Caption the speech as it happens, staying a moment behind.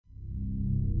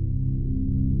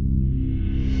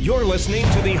You're listening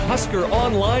to the Husker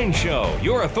Online Show,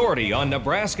 your authority on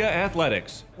Nebraska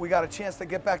athletics. We got a chance to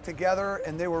get back together,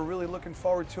 and they were really looking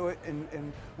forward to it.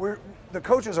 And the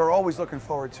coaches are always looking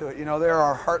forward to it. You know, they're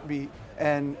our heartbeat,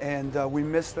 and we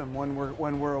miss them when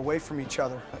we're away from each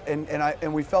other.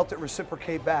 And we felt it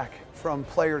reciprocate back from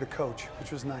player to coach,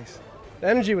 which was nice. The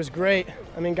energy was great.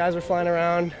 I mean, guys were flying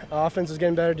around. Offense was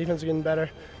getting better. Defense was getting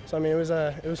better. So I mean, it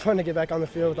was fun to get back on the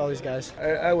field with all these guys.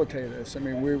 I will tell you this. I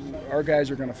mean, our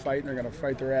guys are going to fight, and they're going to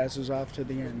fight their asses off to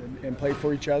the end and play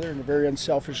for each other. And they're very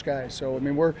unselfish guys. So I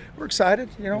mean, we're excited.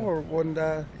 You know,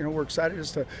 we're excited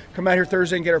just to come out here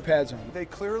Thursday and get our pads on. They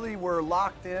clearly were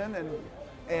locked in,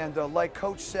 and like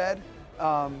Coach said,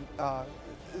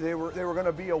 they were going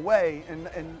to be away,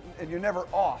 and you're never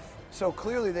off. So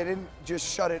clearly they didn't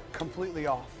just shut it completely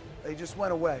off. They just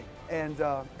went away, and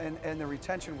the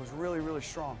retention was really, really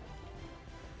strong.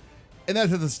 And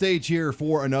that's the stage here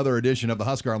for another edition of the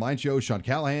Husker Online Show. Sean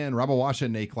Callahan, Rob Awasha,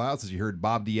 and Nate Klaus, as you heard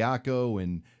Bob Diaco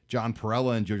and John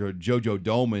Perella and Jojo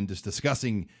Doman just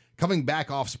discussing coming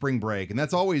back off spring break. And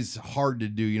that's always hard to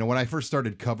do. You know, when I first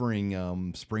started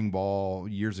covering spring ball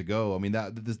years ago, I mean,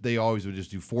 they always would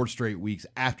just do 4 straight weeks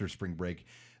after spring break.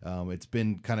 It's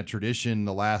been kind of tradition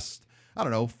the last,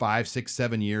 5, 6,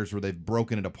 7 years where they've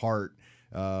broken it apart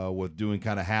with doing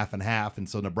kind of half and half. And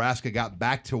so Nebraska got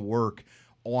back to work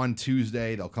on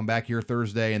Tuesday. They'll come back here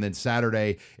Thursday, and then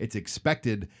Saturday it's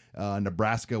expected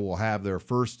Nebraska will have their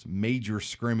first major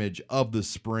scrimmage of the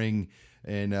spring.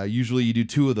 And usually you do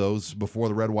 2 of those before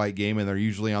the red-white game, and they're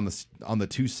usually on the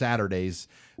 2 Saturdays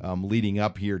leading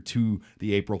up here to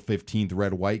the April 15th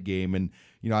red-white game. And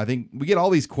you know, I think we get all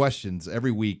these questions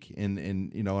every week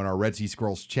in our Red Sea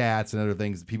Scrolls chats and other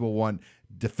things. People want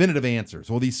definitive answers.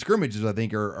 Well, these scrimmages, I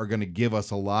think, are going to give us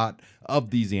a lot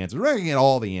of these answers. We're not going to get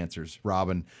all the answers,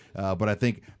 Robin, but I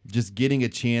think just getting a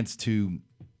chance to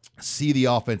see the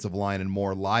offensive line in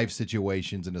more live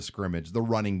situations in a scrimmage, the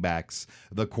running backs,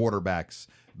 the quarterbacks,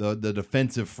 the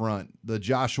defensive front, the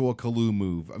Joshua Kalu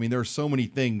move. I mean, there are so many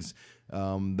things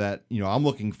that I'm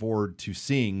looking forward to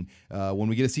seeing when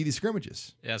we get to see these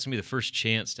scrimmages. Yeah, it's gonna be the first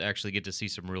chance to actually get to see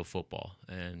some real football,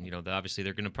 and obviously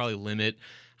they're gonna probably limit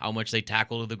how much they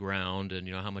tackle to the ground and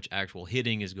how much actual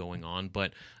hitting is going on.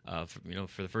 But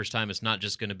for the first time, it's not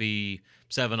just going to be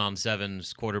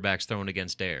 7-on-7s quarterbacks thrown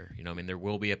against air. There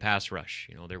will be a pass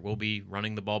rush. There will be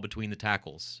running the ball between the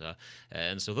tackles,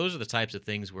 and so those are the types of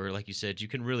things where, like you said, you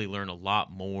can really learn a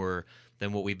lot more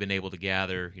than what we've been able to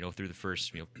gather, through the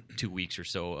first 2 weeks or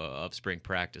so of spring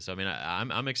practice. I mean,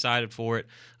 I'm excited for it.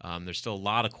 There's still a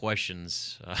lot of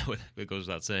questions, it goes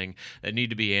without saying, that need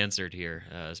to be answered here,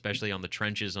 especially on the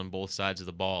trenches on both sides of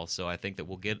the ball. So I think that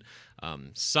we'll get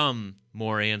some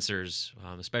more answers,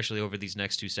 especially over these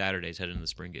next 2 Saturdays heading into the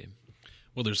spring game.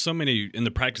 Well, there's so many in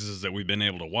the practices that we've been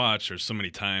able to watch. There's so many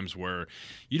times where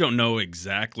you don't know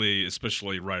exactly,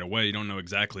 especially right away, you don't know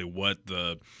exactly what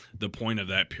the point of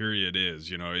that period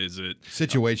is. Is it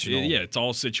situational? Yeah, it's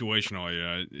all situational.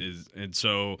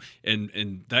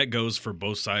 And that goes for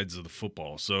both sides of the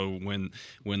football. So when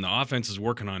the offense is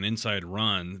working on inside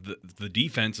run, the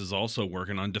defense is also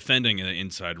working on defending an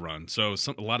inside run. So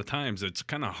a lot of times it's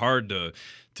kind of hard to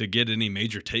get any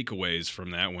major takeaways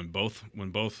from that when both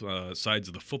sides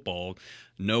of the football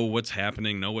know what's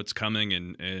happening, know what's coming,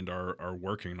 and are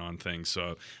working on things.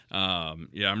 So,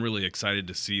 I'm really excited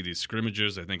to see these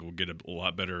scrimmages. I think we'll get a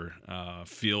lot better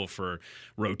feel for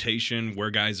rotation, where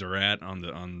guys are at on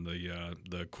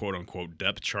the quote unquote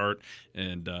depth chart,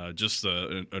 and just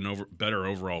a better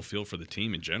overall feel for the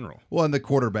team in general. Well, and the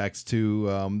quarterbacks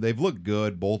too. They've looked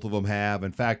good. Both of them have.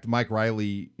 In fact, Mike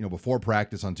Riley, before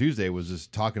practice on Tuesday, was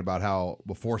just talking about how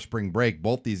before spring break,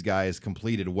 both these guys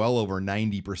completed well over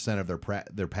 90% of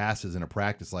their passes in a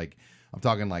practice. Like I'm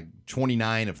talking like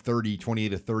 29 of 30,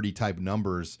 28 of 30 type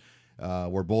numbers,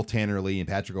 where both Tanner Lee and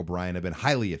Patrick O'Brien have been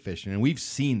highly efficient, and we've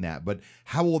seen that. But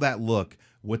how will that look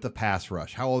with the pass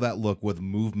rush? How will that look with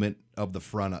movement of the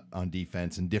front on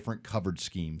defense and different coverage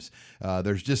schemes?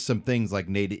 There's just some things like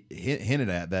Nate hinted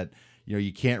at that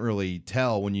you can't really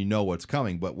tell when you know what's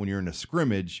coming. But when you're in a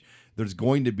scrimmage, there's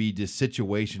going to be just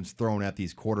situations thrown at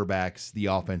these quarterbacks, the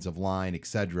offensive line,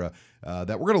 etc.,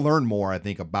 that we're going to learn more, I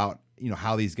think, about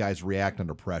how these guys react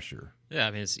under pressure. Yeah,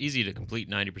 I mean, it's easy to complete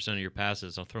 90% of your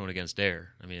passes on throwing against air.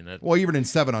 I mean, that. Well, even in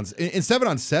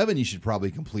 7-on-7, you should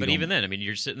probably complete. But them even then, I mean,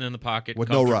 you're sitting in the pocket with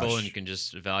no rush, and you can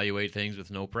just evaluate things with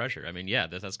no pressure. I mean, yeah,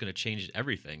 that's going to change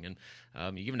everything.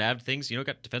 And you even have things,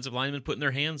 got defensive linemen putting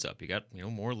their hands up. You got,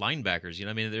 more linebackers.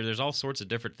 I mean, there's all sorts of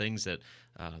different things that,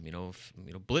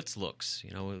 blitz looks.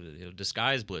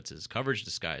 Disguise blitzes, coverage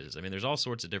disguises. I mean, there's all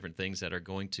sorts of different things that are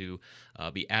going to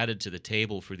be added to the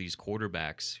table for these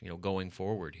quarterbacks, going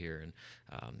forward here. And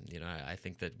I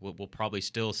think that we'll probably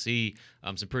still see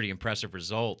some pretty impressive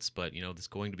results, but it's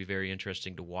going to be very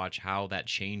interesting to watch how that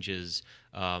changes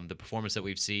the performance that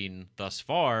we've seen thus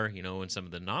far. In some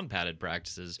of the non-padded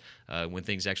practices when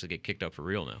things actually get kicked up for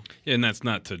real now. Yeah, and that's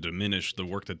not to diminish the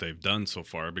work that they've done so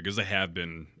far, because they have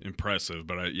been impressive.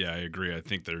 But I agree. I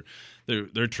think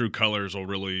their true colors will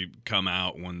really come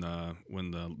out when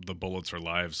the bullets are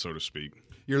live, so to speak.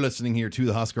 You're listening here to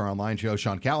the Husker Online Show.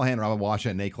 Sean Callahan, Robin Washa,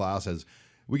 and Nate Klaus as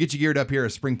we get you geared up here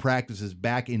as spring practice is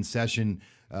back in session.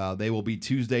 They will be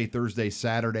Tuesday, Thursday,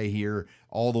 Saturday here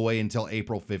all the way until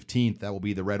April 15th. That will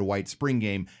be the red-white spring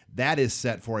game. That is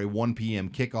set for a 1 p.m.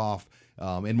 kickoff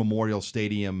in Memorial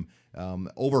Stadium.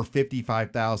 Over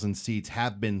 55,000 seats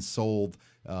have been sold.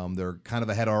 They're kind of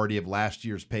ahead already of last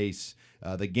year's pace.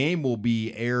 The game will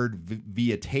be aired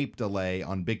via tape delay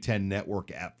on Big Ten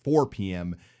Network at 4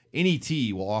 p.m. NET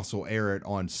will also air it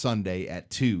on Sunday at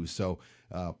 2. So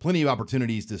plenty of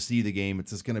opportunities to see the game.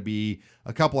 It's just going to be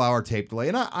a couple-hour tape delay,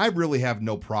 and I really have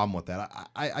no problem with that.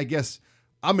 I guess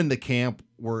I'm in the camp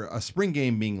where a spring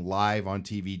game being live on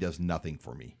TV does nothing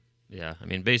for me. Yeah, I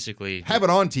mean, basically... Have it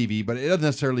on TV, but it doesn't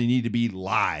necessarily need to be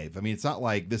live. I mean, it's not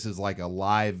like this is like a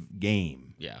live game.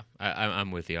 Yeah, I'm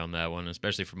with you on that one,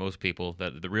 especially for most people.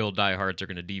 That the real diehards are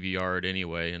going to DVR it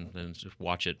anyway and just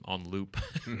watch it on loop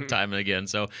time and again.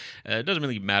 So it doesn't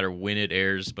really matter when it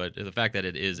airs, but the fact that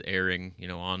it is airing,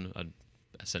 on a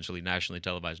essentially nationally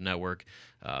televised network,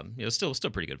 still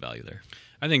pretty good value there.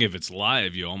 I think if it's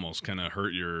live, you almost kind of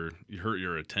hurt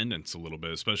your attendance a little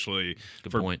bit, especially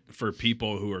for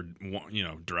people who are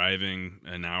driving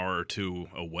an hour or two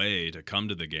away to come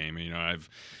to the game.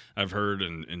 I've heard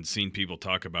and seen people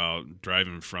talk about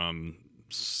driving from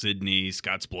Sydney,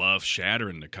 Scottsbluff,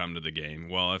 Shattern to come to the game.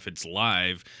 Well, if it's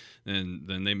live,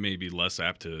 then they may be less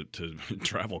apt to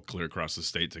travel clear across the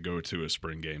state to go to a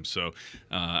spring game. So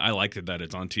I like that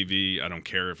it's on TV. I don't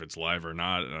care if it's live or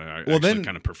not. I actually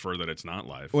kind of prefer that it's not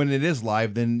live. When it is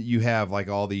live, then you have like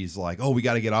all these we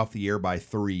got to get off the air by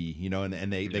 3,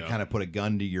 and they kind of put a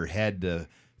gun to your head to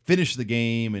finish the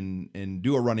game and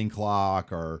do a running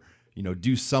clock or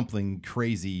do something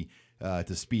crazy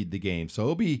to speed the game. So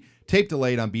it'll be tape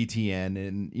delayed on BTN,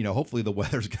 and hopefully the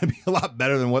weather's going to be a lot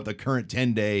better than what the current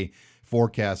 10-day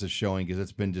forecast is showing, because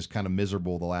it's been just kind of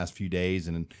miserable the last few days,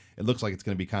 and it looks like it's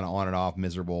going to be kind of on and off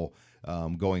miserable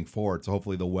going forward. So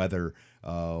hopefully the weather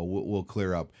will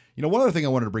clear up. One other thing I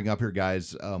wanted to bring up here,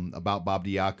 guys, about Bob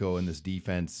Diaco and this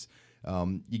defense.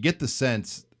 You get the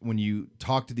sense when you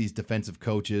talk to these defensive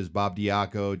coaches, Bob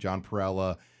Diaco, John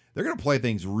Perella, they're going to play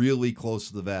things really close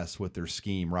to the vest with their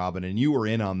scheme, Robin. And you were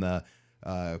in on the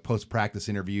post-practice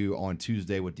interview on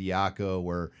Tuesday with Diaco,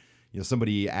 where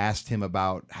somebody asked him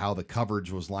about how the coverage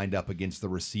was lined up against the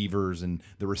receivers, and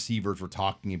the receivers were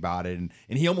talking about it. And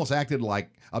he almost acted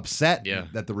like upset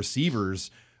that the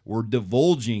receivers were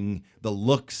divulging the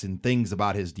looks and things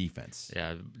about his defense.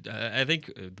 Yeah, I think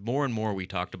the more and more we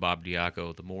talk to Bob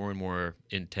Diaco, the more and more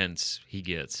intense he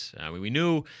gets. I mean, we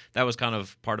knew that was kind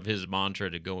of part of his mantra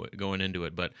to going into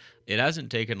it, but it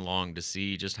hasn't taken long to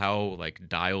see just how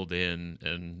dialed in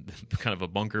and kind of a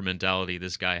bunker mentality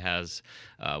this guy has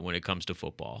when it comes to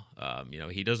football.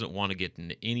 He doesn't want to get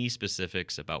into any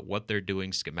specifics about what they're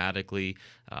doing schematically,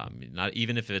 not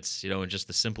even if it's in just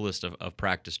the simplest of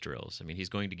practice drills. I mean, he's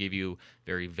going to give you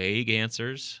very vague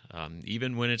answers,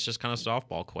 even when it's just kind of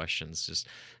softball questions.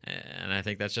 And I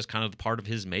think that's just kind of part of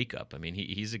his makeup. I mean,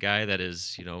 he's a guy that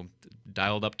is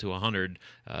dialed up to 100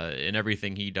 in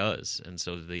everything he does, and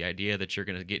so the idea that you're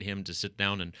going to get him to sit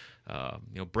down and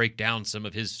break down some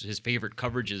of his favorite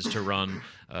coverages to run,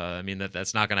 I mean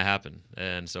that's not going to happen.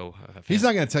 And so he's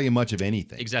not going to tell you much of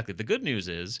anything. Exactly. The good news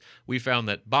is we found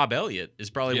that Bob Elliott is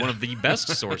probably one of the best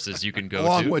sources you can go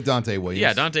along to. with Dante Williams.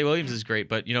 Yeah, Dante Williams is great,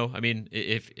 but I mean,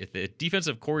 if the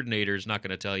defensive coordinator is not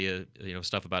going to tell you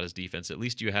stuff about his defense, at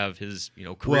least you have his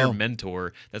career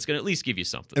mentor that's going to at least give you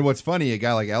something. And what's funny, a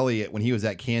guy like Elliott, when he was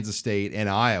at Kansas State and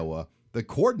Iowa, the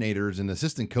coordinators and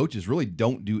assistant coaches really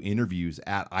don't do interviews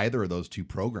at either of those two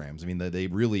programs. I mean, they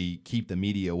really keep the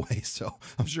media away. So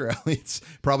I'm sure Elliott's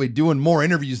probably doing more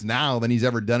interviews now than he's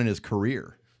ever done in his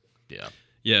career. Yeah.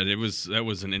 Yeah, that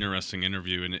was an interesting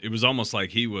interview, and it was almost like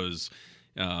he was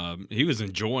he was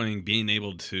enjoying being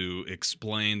able to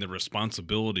explain the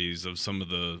responsibilities of some of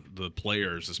the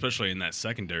players, especially in that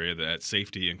secondary, that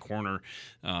safety and corner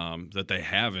that they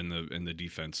have in the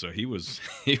defense. So he was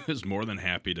more than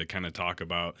happy to kind of talk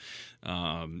about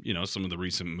some of the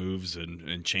recent moves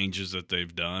and changes that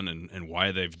they've done and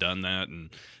why they've done that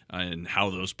and how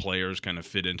those players kind of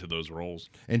fit into those roles.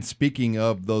 And speaking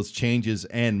of those changes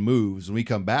and moves, when we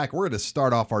come back, we're going to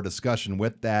start off our discussion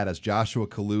with that as Joshua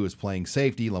Kalu is playing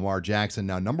safety, Lamar Jackson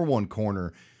now number one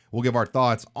corner. We'll give our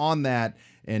thoughts on that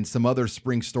and some other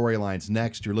spring storylines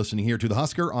next. You're listening here to the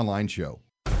Husker Online Show.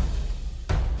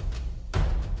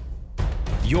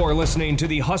 You're listening to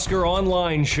the Husker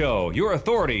Online Show, your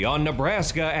authority on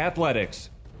Nebraska athletics.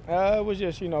 It was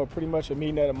just, pretty much a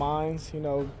meeting of the minds,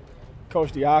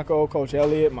 Coach Diaco, Coach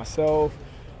Elliott, myself,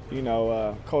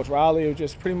 Coach Riley. It was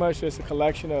just pretty much just a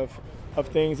collection of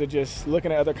things of just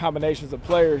looking at other combinations of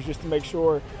players just to make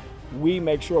sure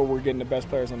we're getting the best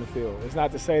players on the field. It's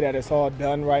not to say that it's all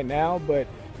done right now, but,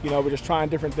 we're just trying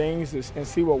different things and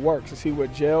see what works, and see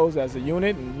what gels as a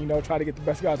unit and, try to get the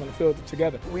best guys on the field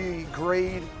together. We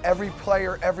grade every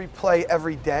player, every play,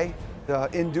 every day.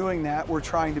 In doing that, we're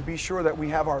trying to be sure that we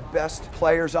have our best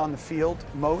players on the field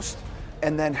most,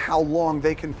 and then how long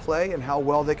they can play and how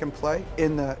well they can play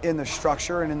in the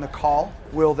structure and in the call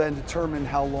will then determine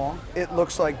how long. It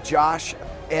looks like Josh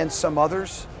and some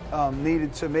others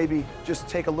needed to maybe just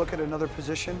take a look at another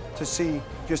position to see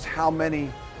just how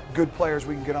many good players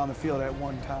we can get on the field at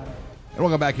one time. And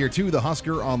welcome back here to the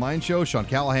Husker Online Show. Sean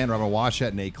Callahan, Robin Washut,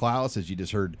 and Nate Klaus, as you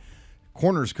just heard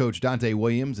corners coach Dante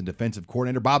Williams and defensive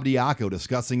coordinator Bob Diaco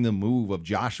discussing the move of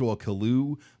Joshua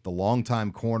Kalu, the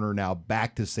longtime corner, now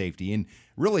back to safety. And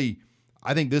really,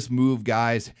 I think this move,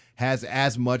 guys, has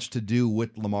as much to do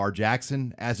with Lamar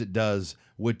Jackson as it does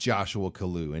with Joshua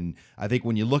Kalu. And I think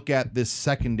when you look at this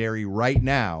secondary right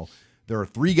now, there are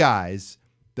three guys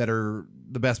that are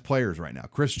the best players right now: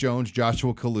 Chris Jones,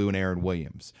 Joshua Kalu, and Aaron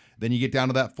Williams. Then you get down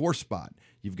to that fourth spot.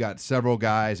 You've got several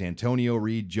guys: Antonio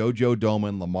Reed, JoJo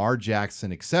Domann, Lamar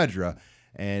Jackson, etc.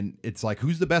 And it's like,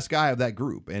 who's the best guy of that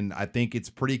group? And I think it's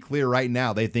pretty clear right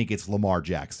now they think it's Lamar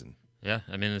Jackson. Yeah,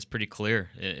 I mean, it's pretty clear.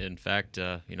 In fact,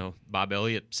 Bob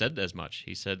Elliott said as much.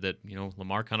 He said that,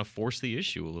 Lamar kind of forced the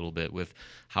issue a little bit with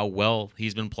how well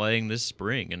he's been playing this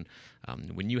spring. And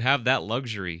when you have that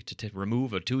luxury to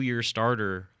remove a 2-year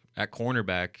starter at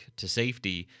cornerback to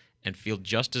safety and feel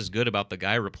just as good about the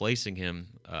guy replacing him,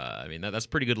 that's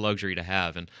pretty good luxury to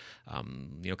have. And,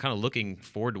 kind of looking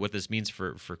forward to what this means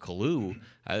for Kalu,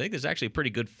 I think it's actually a pretty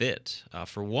good fit.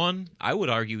 For one, I would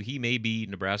argue he may be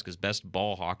Nebraska's best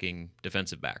ball-hawking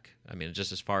defensive back. I mean,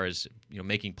 just as far as,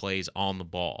 making plays on the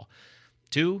ball.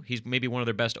 Two, he's maybe one of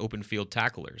their best open field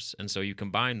tacklers. And so you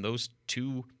combine those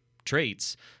two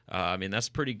traits, that's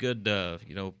pretty good,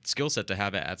 skill set to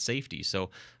have at safety. So,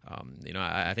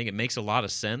 I think it makes a lot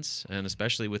of sense, and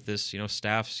especially with this,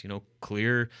 staff's,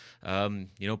 clear,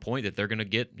 point that they're going to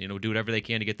get, do whatever they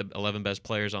can to get the 11 best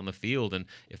players on the field. And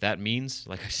if that means,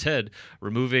 like I said,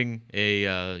 removing a,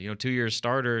 2-year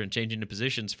starter and changing the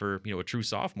positions for, a true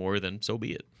sophomore, then so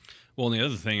be it. Well, and the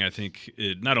other thing, I think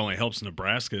it not only helps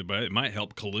Nebraska, but it might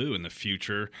help Kalu in the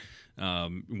future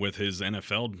with his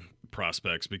NFL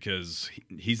prospects, because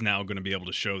he's now going to be able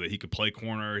to show that he could play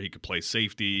corner, he could play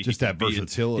safety, just that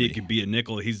versatility. He could be a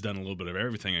nickel. He's done a little bit of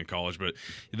everything in college, but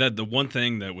the one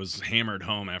thing that was hammered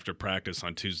home after practice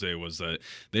on Tuesday was that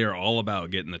they are all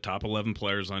about getting the top 11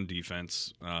 players on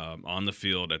defense on the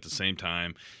field at the same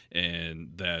time, and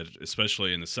that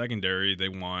especially in the secondary, they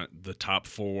want the top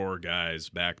 4 guys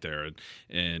back there.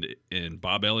 And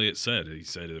Bob Elliott said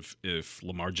if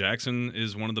Lamar Jackson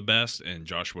is one of the best and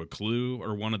Joshua Kalu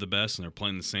are one of the best, and they're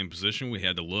playing the same position, we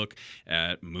had to look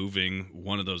at moving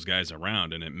one of those guys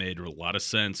around, and it made a lot of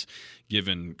sense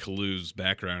given Kalu's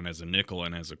background as a nickel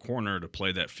and as a corner to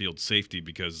play that field safety,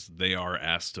 because they are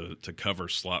asked to cover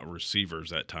slot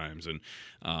receivers at times. And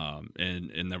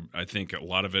I think a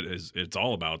lot of it's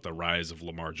all about the rise of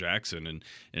Lamar Jackson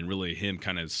and really him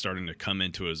kind of starting to come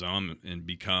into his own and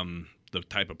become the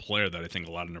type of player that I think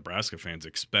a lot of Nebraska fans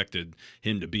expected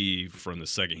him to be from the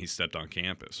second he stepped on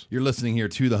campus. You're listening here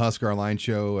to the Husker Online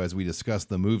Show as we discuss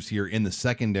the moves here in the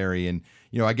secondary. And,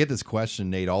 I get this question,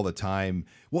 Nate, all the time.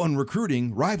 Well, in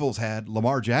recruiting, rivals had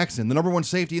Lamar Jackson, the number 1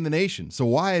 safety in the nation. So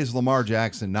why is Lamar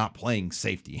Jackson not playing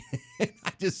safety?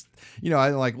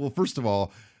 I'm like, well, first of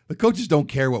all, the coaches don't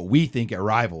care what we think at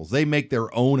rivals. They make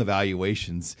their own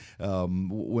evaluations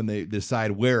when they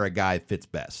decide where a guy fits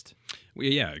best. Well,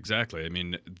 yeah, exactly. I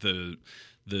mean, the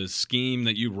the scheme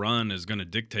that you run is going to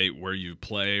dictate where you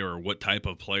play or what type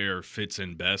of player fits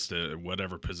in best at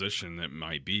whatever position it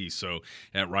might be. So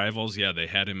at Rivals, yeah, they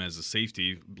had him as a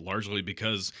safety largely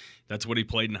because that's what he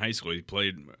played in high school. He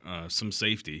played some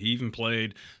safety. He even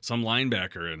played some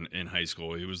linebacker in high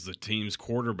school. He was the team's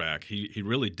quarterback. He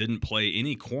really didn't play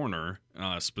any corner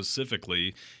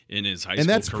specifically in his high school career. And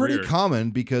that's pretty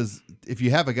common because if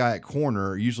you have a guy at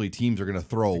corner, usually teams are going to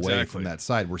throw away from that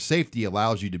side, where safety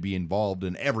allows you to be involved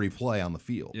in every play on the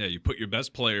field. Yeah, you put your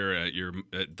best player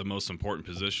at the most important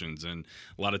positions, and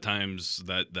a lot of times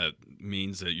that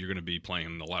means that you're going to be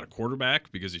playing a lot of quarterback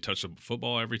because you touch the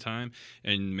football every time,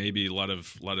 and maybe a lot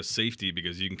of safety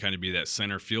because you can kind of be that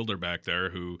center fielder back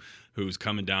there who's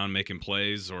coming down making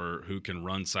plays or who can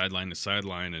run sideline to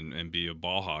sideline and be a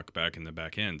ball hawk back in the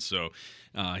back end. So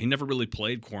he never really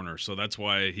played corner, so that's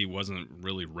why he wasn't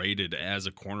really rated as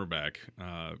a cornerback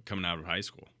coming out of high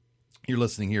school. You're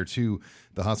listening here to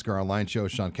the Husker Online Show.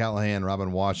 Sean Callahan,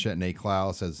 Robin Washut, Nate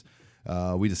Klaus, as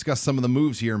we discuss some of the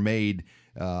moves here made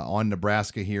on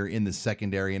Nebraska here in the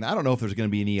secondary. And I don't know if there's going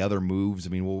to be any other moves. I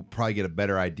mean, we'll probably get a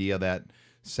better idea of that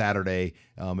Saturday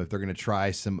if they're going to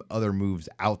try some other moves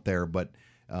out there. But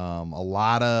a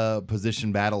lot of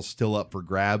position battles still up for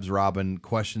grabs, Robin.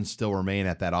 Questions still remain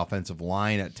at that offensive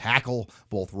line, at tackle,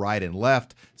 both right and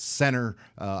left. Center,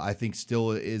 I think,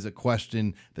 still is a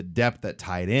question. The depth at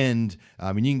tight end.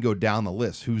 I mean, you can go down the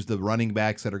list. Who's the running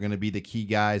backs that are going to be the key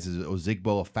guys? Is it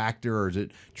Ozigbo a factor, or is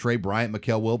it Trey Bryant,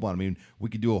 Mikael Wilbon? I mean, we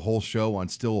could do a whole show on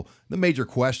still the major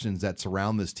questions that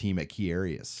surround this team at key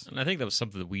areas. And I think that was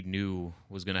something that we knew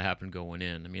was going to happen going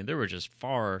in. I mean, there were just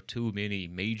far too many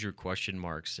major question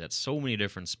marks at so many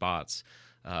different spots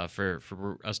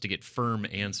for us to get firm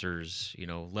answers,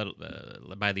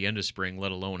 by the end of spring,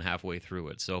 let alone halfway through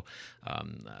it. So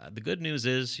the good news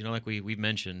is, like we've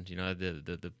mentioned,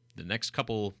 the next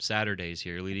couple Saturdays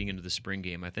here leading into the spring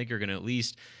game, I think are going to at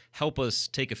least help us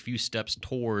take a few steps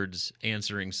towards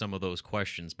answering some of those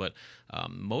questions. But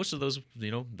most of those,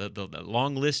 the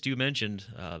long list you mentioned,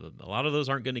 a lot of those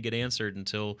aren't going to get answered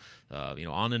until,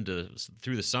 on into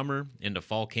through the summer, into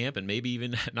fall camp, and maybe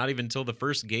even not even until the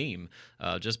first game,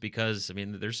 just because, I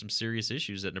mean, there's some serious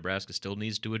issues that Nebraska still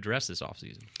needs to address this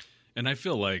offseason. And I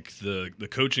feel like the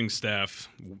coaching staff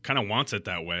kind of wants it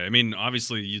that way. I mean,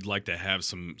 obviously, you'd like to have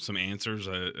some answers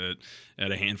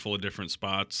at a handful of different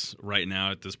spots right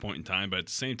now at this point in time. But at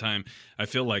the same time, I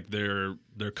feel like they're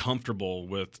comfortable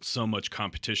with so much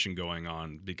competition going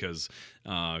on because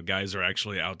guys are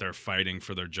actually out there fighting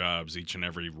for their jobs each and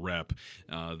every rep.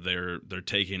 They're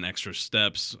taking extra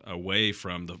steps away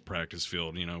from the practice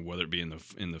field, whether it be in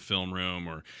the film room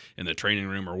or in the training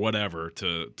room or whatever,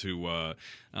 to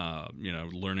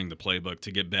learning the playbook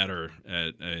to get better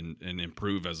at and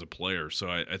improve as a player. So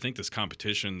I think this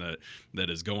competition that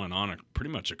is going on pretty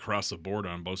much across the board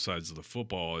on both sides of the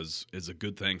football is a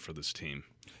good thing for this team.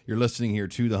 You're listening here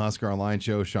to the Husker Online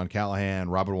Show. Sean Callahan,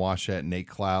 Robin Washut, Nate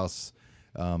Klaus.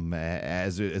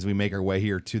 As we make our way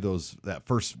here to that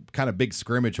first kind of big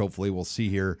scrimmage, hopefully we'll see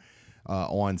here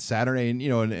on Saturday,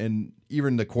 and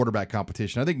even the quarterback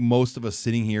competition. I think most of us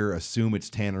sitting here assume it's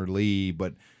Tanner Lee,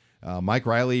 but Mike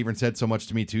Riley even said so much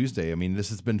to me Tuesday. I mean, this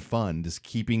has been fun, just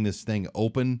keeping this thing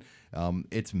open.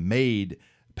 It's made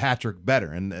Patrick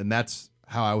better, and that's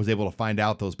how I was able to find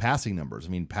out those passing numbers. I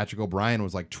mean, Patrick O'Brien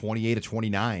was like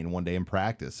 28-29 one day in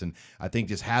practice, and I think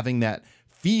just having that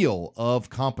feel of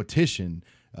competition,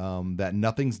 that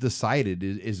nothing's decided,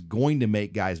 is going to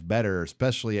make guys better,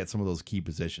 especially at some of those key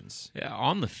positions. Yeah,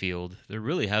 on the field, there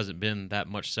really hasn't been that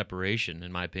much separation,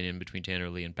 in my opinion, between Tanner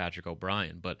Lee and Patrick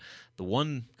O'Brien. But the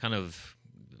one kind of,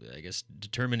 I guess,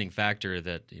 determining factor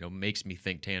that makes me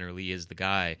think Tanner Lee is the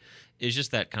guy is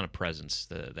just that kind of presence,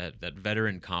 that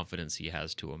veteran confidence he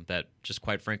has to him that just,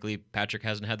 quite frankly, Patrick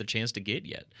hasn't had the chance to get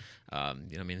yet.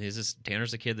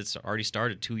 Tanner's a kid that's already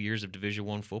started 2 years of Division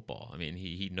I football. I mean,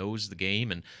 he knows the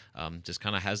game and just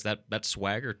kind of has that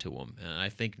swagger to him. And I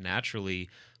think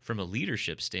naturally, from a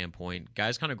leadership standpoint,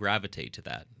 guys kind of gravitate to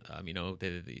that.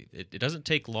 It doesn't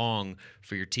take long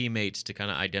for your teammates to kind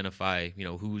of identify,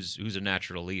 who's a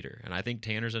natural leader. And I think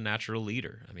Tanner's a natural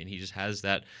leader. I mean, he just has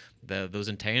those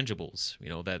intangibles,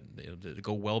 that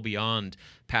go well beyond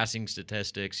passing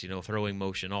statistics, throwing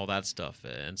motion, all that stuff.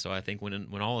 And so I think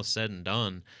when all is said and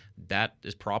done, that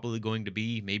is probably going to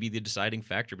be maybe the deciding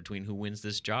factor between who wins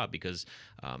this job, because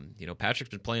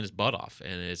Patrick's been playing his butt off,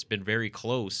 and it's been very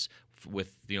close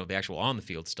with the actual on the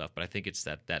field stuff. But I think it's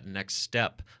that next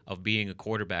step of being a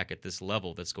quarterback at this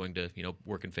level that's going to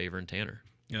work in favor in Tanner.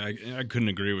 Yeah, I couldn't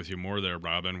agree with you more there,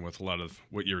 Robin, with a lot of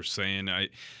what you're saying.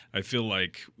 I feel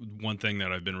like one thing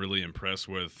that I've been really impressed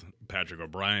with Patrick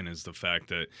O'Brien is the fact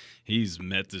that he's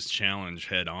met this challenge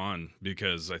head on,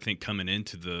 because I think coming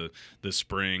into the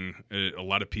spring, a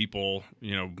lot of people,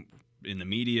 in the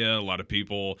media, a lot of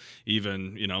people,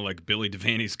 even, like Billy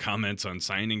Devaney's comments on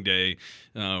signing day,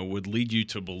 would lead you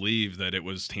to believe that it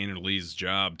was Tanner Lee's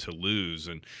job to lose.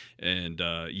 And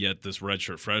yet this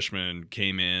redshirt freshman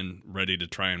came in ready to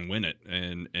try and win it.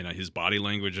 And his body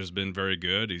language has been very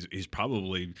good. He's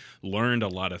probably learned a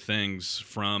lot of things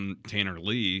from Tanner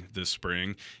Lee this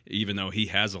spring, even though he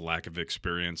has a lack of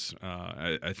experience.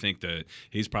 I think that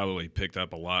he's probably picked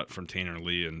up a lot from Tanner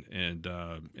Lee, and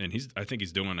I think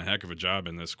he's doing a heck of a job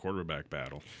in this quarterback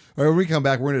battle. All right, when we come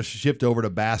back, we're going to shift over to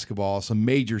basketball. Some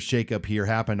major shakeup here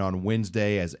happened on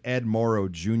Wednesday as Ed Morrow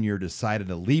Jr. decided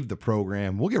to leave the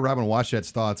program. We'll get Robin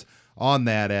Washet's thoughts on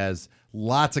that, as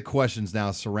lots of questions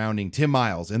now surrounding Tim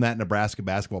Miles in that Nebraska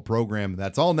basketball program.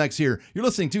 That's all next here. You're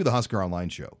listening to the Husker Online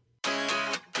Show.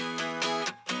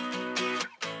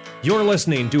 You're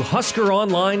listening to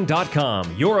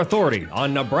HuskerOnline.com, your authority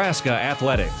on Nebraska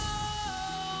athletics.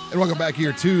 And welcome back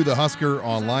here to the Husker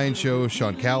Online Show.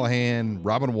 Sean Callahan,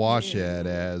 Robin Washed,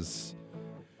 as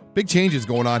big changes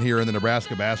going on here in the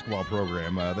Nebraska basketball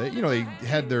program. They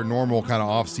had their normal kind of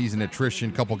off-season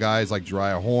attrition. Couple guys like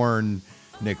Jariah Horn,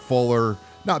 Nick Fuller,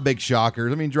 not big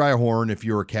shockers. I mean, Jariah Horn, if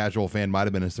you're a casual fan, might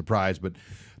have been a surprise, but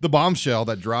the bombshell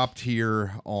that dropped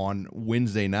here on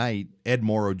Wednesday night, Ed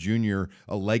Morrow Jr.,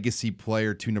 a legacy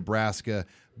player to Nebraska.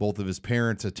 Both of his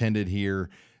parents attended here.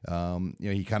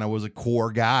 He kind of was a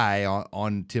core guy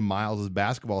on Tim Miles'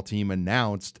 basketball team,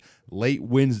 announced late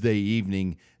Wednesday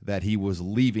evening that he was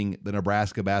leaving the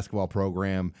Nebraska basketball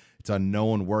program. It's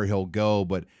unknown where he'll go,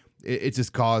 but it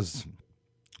just caused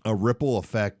a ripple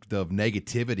effect of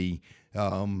negativity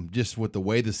just with the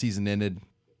way the season ended.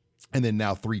 And then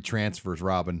now 3 transfers,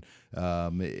 Robin.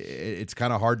 It's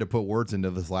kind of hard to put words into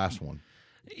this last one.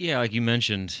 Yeah, like you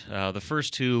mentioned, the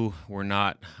first 2 were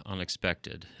not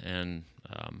unexpected. And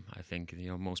I think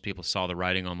most people saw the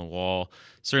writing on the wall,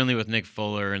 certainly with Nick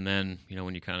Fuller, and then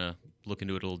when you kind of look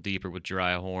into it a little deeper with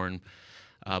Jariah Horn.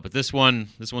 But this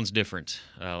one's different.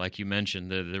 Like you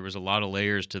mentioned, there was a lot of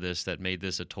layers to this that made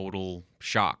this a total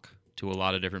shock to a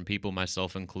lot of different people,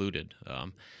 myself included.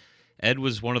 Ed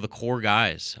was one of the core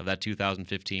guys of that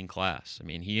 2015 class. I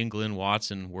mean, he and Glenn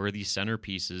Watson were the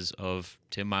centerpieces of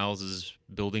Tim Miles'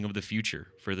 building of the future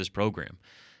for this program.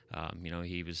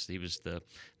 He was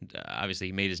obviously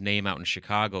he made his name out in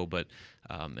Chicago, but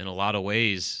in a lot of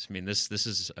ways, I mean, this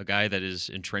is a guy that is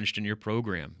entrenched in your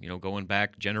program, going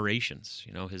back generations.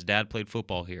 His dad played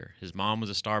football here. His mom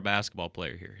was a star basketball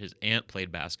player here. His aunt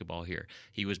played basketball here.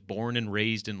 He was born and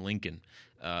raised in Lincoln.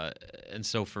 And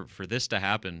so for this to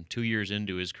happen 2 years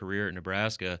into his career at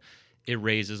Nebraska, it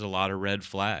raises a lot of red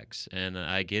flags, and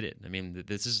I get it. I mean,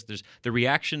 the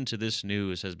reaction to this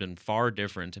news has been far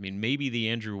different. I mean, maybe the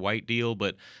Andrew White deal,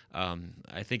 but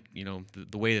I think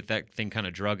the way that thing kind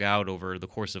of drug out over the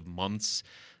course of months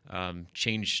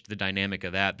changed the dynamic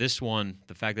of that. This one,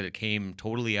 the fact that it came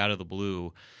totally out of the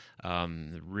blue,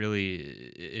 really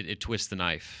it twists the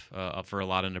knife for a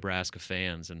lot of Nebraska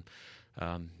fans. And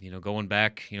going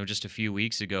back, just a few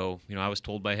weeks ago, I was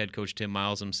told by head coach Tim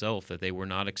Miles himself that they were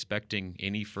not expecting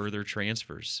any further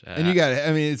transfers. And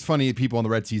it's funny, people on the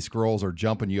Red Sea Scrolls are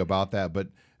jumping you about that, but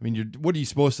I mean, what are you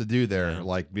supposed to do there? Yeah.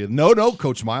 Like, no,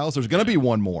 Coach Miles, there's going to be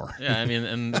one more. Yeah, I mean,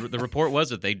 and the report was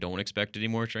that they don't expect any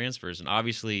more transfers. And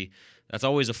obviously, that's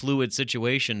always a fluid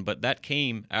situation, but that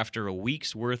came after a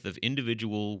week's worth of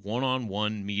individual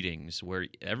one-on-one meetings where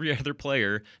every other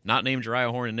player, not named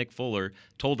Jariah Horn and Nick Fuller,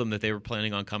 told them that they were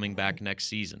planning on coming back next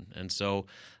season. And so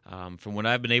from what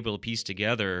I've been able to piece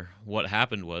together, what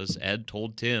happened was Ed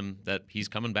told Tim that he's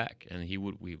coming back and he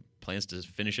plans to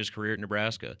finish his career at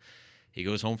Nebraska. He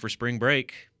goes home for spring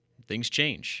break. Things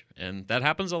change, and that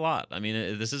happens a lot. I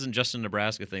mean, this isn't just a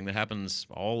Nebraska thing. That happens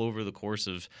all over the course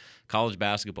of college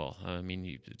basketball. I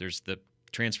mean, there's the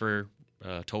transfer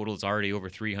total is already over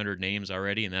 300 names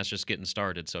already, and that's just getting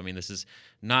started. So, I mean, this is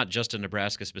not just a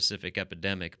Nebraska-specific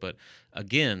epidemic. But,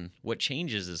 again, what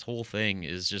changes this whole thing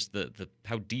is just the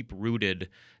how deep-rooted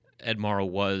Ed Morrow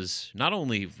was, not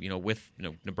only with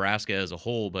Nebraska as a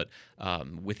whole, but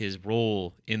with his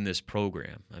role in this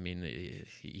program. I mean,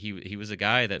 he was a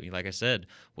guy that, like I said,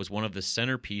 was one of the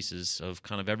centerpieces of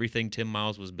kind of everything Tim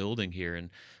Miles was building here,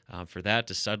 and for that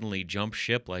to suddenly jump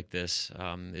ship like this,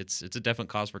 it's a definite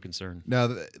cause for concern.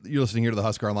 Now, you're listening here to the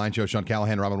Husker Online Show. Sean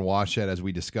Callahan, Robin Washed, as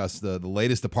we discuss the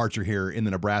latest departure here in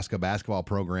the Nebraska basketball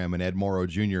program, and Ed Morrow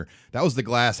Jr. That was the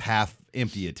glass half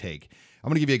empty take. I'm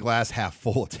going to give you a glass half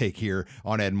full take here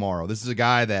on Ed Morrow. This is a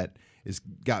guy that has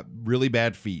got really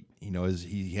bad feet.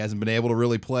 He hasn't been able to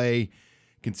really play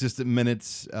consistent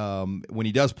minutes. When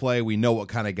he does play, we know what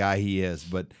kind of guy he is,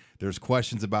 but there's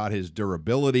questions about his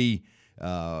durability.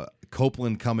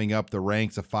 Copeland coming up the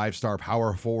ranks, a 5-star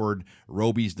power forward,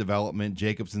 Roby's development,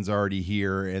 Jacobson's already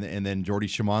here, and then Jordy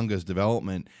Shimanga's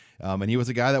development. And he was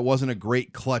a guy that wasn't a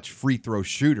great clutch free throw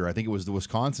shooter. I think it was the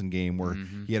Wisconsin game where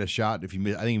he had a shot. I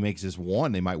think he makes this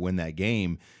one, they might win that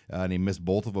game, and he missed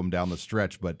both of them down the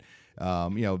stretch. But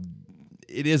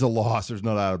it is a loss. There's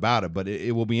no doubt about it. But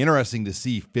it will be interesting to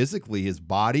see physically his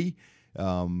body.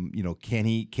 Can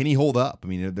he hold up? I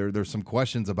mean, there's some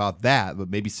questions about that, but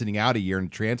maybe sitting out a year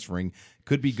and transferring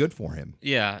could be good for him.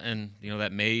 Yeah, and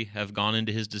that may have gone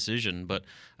into his decision, but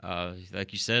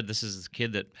like you said, this is a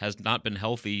kid that has not been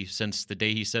healthy since the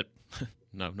day he set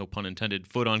no pun intended,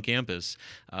 foot on campus.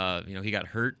 He got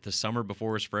hurt the summer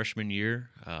before his freshman year,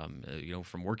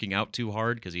 from working out too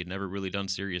hard because he had never really done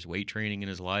serious weight training in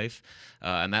his life,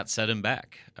 and that set him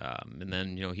back. And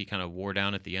then, he kind of wore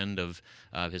down at the end of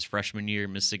his freshman year,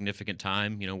 missed significant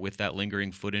time, with that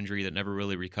lingering foot injury that never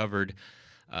really recovered.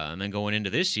 And then going into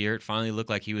this year, it finally looked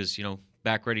like he was,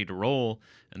 back ready to roll.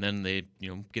 And then they,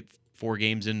 get 4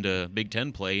 games into Big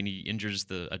Ten play, and he injures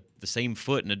the same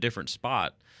foot in a different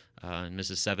spot. And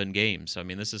misses 7 games. So, I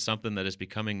mean, this is something that is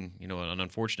becoming, an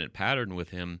unfortunate pattern with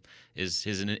him, is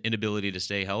his inability to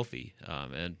stay healthy.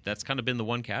 And that's kind of been the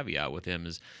one caveat with him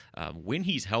is when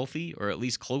he's healthy, or at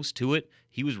least close to it,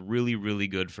 he was really, really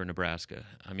good for Nebraska.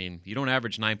 I mean, you don't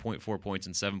average 9.4 points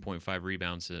and 7.5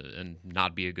 rebounds and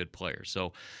not be a good player.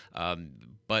 So,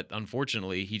 but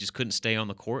unfortunately, he just couldn't stay on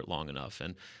the court long enough.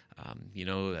 And,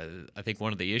 I think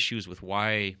one of the issues with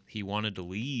why he wanted to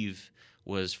leave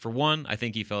was, for one, I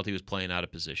think he felt he was playing out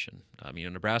of position.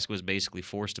 Nebraska was basically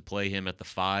forced to play him at the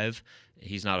 5.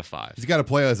 He's not a 5. He's got to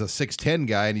play as a 6'10"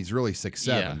 guy, and he's really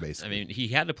 6'7", basically. He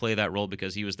had to play that role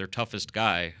because he was their toughest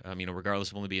guy,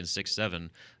 regardless of only being 6'7".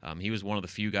 He was one of the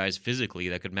few guys physically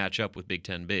that could match up with Big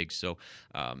Ten bigs. So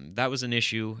that was an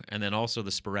issue, and then also the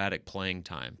sporadic playing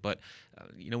time. But,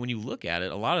 when you look at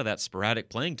it, a lot of that sporadic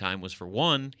playing time was, for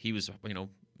one, he was,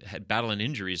 had battling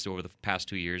injuries over the past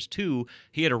 2 years. 2,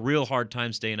 he had a real hard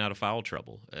time staying out of foul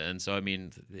trouble. And so,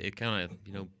 it kind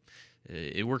of,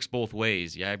 it works both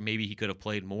ways. Yeah, maybe he could have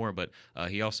played more, but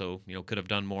he also, could have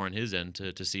done more on his end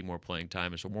to see more playing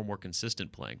time, so more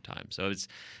consistent playing time. So it's,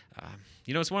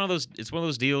 it's one of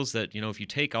those deals that, if you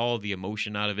take all of the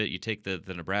emotion out of it, you take the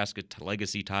Nebraska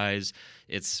legacy ties,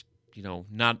 it's,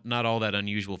 not all that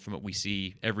unusual from what we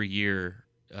see every year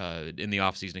in the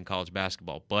offseason in college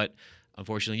basketball. But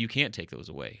unfortunately, you can't take those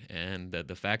away. And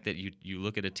the fact that you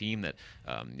look at a team that,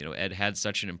 Ed had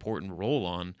such an important role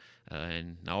on,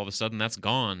 and now all of a sudden that's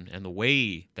gone. And the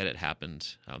way that it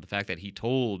happened, the fact that he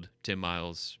told Tim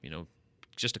Miles,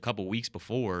 just a couple weeks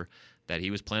before that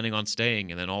he was planning on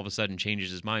staying, and then all of a sudden changes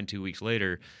his mind 2 weeks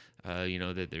later,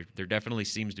 that there definitely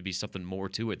seems to be something more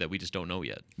to it that we just don't know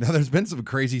yet. Now, there's been some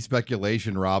crazy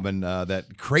speculation, Robin,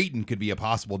 that Creighton could be a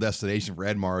possible destination for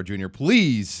Ed Morrow Jr.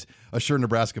 Please assure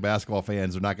Nebraska basketball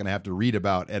fans they're not going to have to read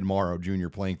about Ed Morrow Jr.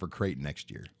 playing for Creighton next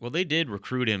year. Well, they did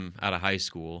recruit him out of high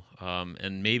school,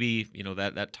 and maybe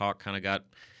that talk kind of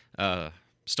got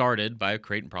started by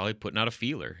Creighton probably putting out a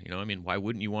feeler. Why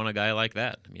wouldn't you want a guy like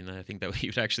that? I think that he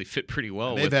would actually fit pretty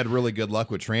well. They've had really good luck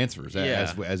with transfers,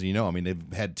 as you know.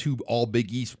 They've had 2 all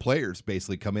Big East players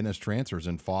basically come in as transfers,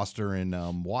 in Foster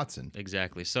and Watson.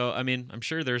 Exactly. So, I'm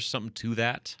sure there's something to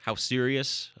that. How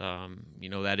serious,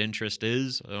 that interest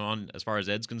is on as far as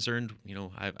Ed's concerned,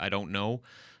 I don't know.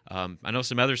 I know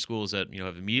some other schools that,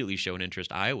 have immediately shown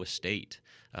interest. Iowa State.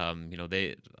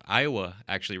 Iowa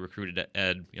actually recruited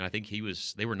Ed. I think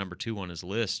they were number 2 on his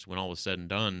list when all was said and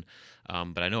done.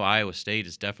 But I know Iowa State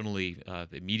is definitely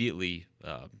immediately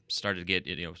started to get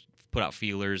put out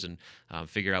feelers and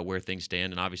figure out where things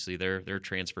stand. And obviously their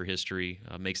transfer history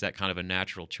makes that kind of a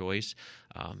natural choice.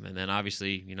 And then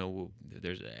obviously,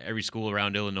 there's every school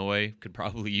around Illinois could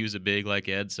probably use a big like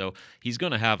Ed. So he's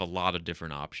going to have a lot of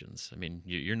different options.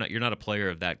 You're not a player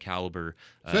of that caliber.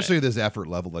 Especially this effort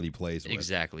level that he plays with.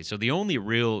 Exactly. So the only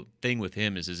real thing with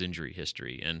him is his injury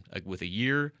history. And with a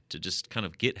year to just kind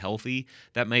of get healthy,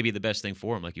 that may be the best thing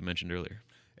for him, like you mentioned earlier.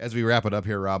 As we wrap it up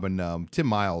here, Robin, Tim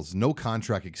Miles, no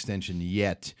contract extension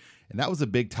yet. And that was a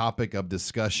big topic of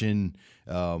discussion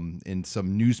in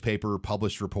some newspaper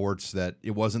published reports that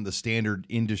it wasn't the standard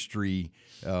industry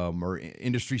or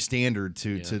industry standard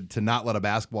to not let a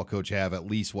basketball coach have at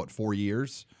least, 4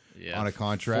 years on a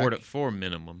contract? 4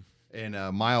 minimum. And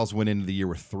Miles went into the year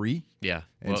with 3. Yeah.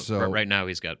 And so right now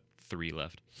he's got 3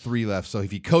 left. 3 left. So if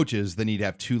he coaches, then he'd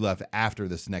have 2 left after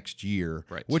this next year.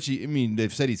 Right. Which,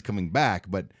 they've said he's coming back,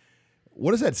 but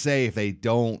what does that say if they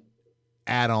don't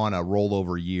add on a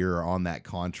rollover year on that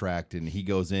contract and he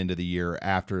goes into the year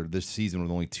after this season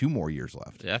with only 2 more years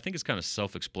left? Yeah, I think it's kind of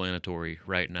self-explanatory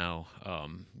right now.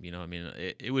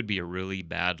 It would be a really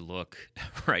bad look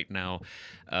right now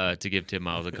to give Tim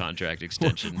Miles a contract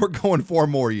extension. We're going 4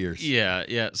 more years.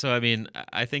 Yeah. So,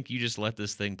 I think you just let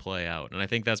this thing play out. And I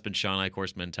think that's been Sean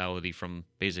Eichhorst's mentality from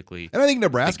basically And I think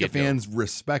Nebraska fans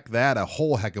respect that a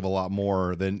whole heck of a lot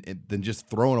more than just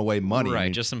throwing away money.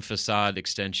 Right, just some facade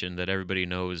extension that everybody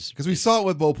knows. Because we saw it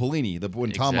with Bo Pelini.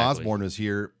 When Tom Exactly. Osborne was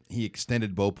here, he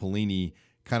extended Bo Pelini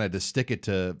kind of to stick it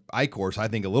to Eichhorst, I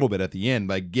think, a little bit at the end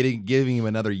by giving him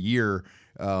another year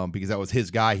because that was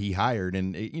his guy he hired.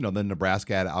 And, then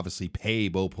Nebraska had to obviously pay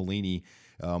Bo Pelini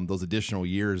those additional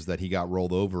years that he got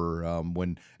rolled over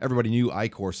when everybody knew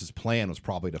Eichhorst's plan was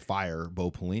probably to fire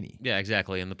Bo Pelini. Yeah,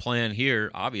 exactly. And the plan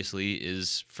here, obviously,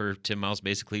 is for Tim Miles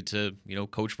basically to,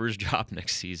 coach for his job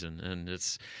next season. And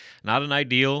it's not an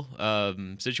ideal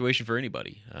situation for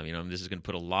anybody. This is going to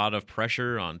put a lot of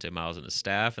pressure on Tim Miles and his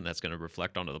staff, and that's going to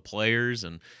reflect onto the players.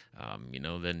 And,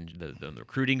 then the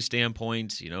recruiting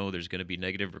standpoint, there's going to be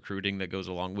negative recruiting that goes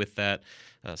along with that.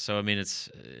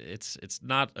 It's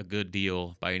not a good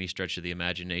deal by any stretch of the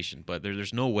imagination, but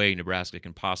there's no way Nebraska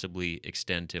can possibly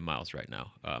extend Tim Miles right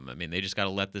now. They just got to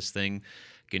let this thing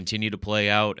continue to play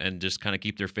out and just kind of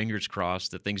keep their fingers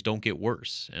crossed that things don't get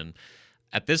worse. And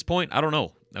at this point, I don't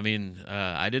know.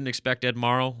 I didn't expect Ed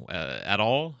Morrow at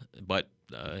all, but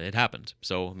it happened.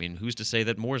 So, who's to say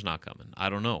that more's not coming? I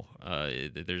don't know.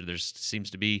 There seems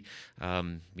to be,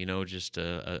 just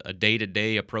a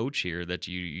day-to-day approach here that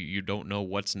you don't know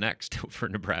what's next for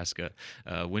Nebraska.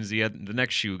 When's the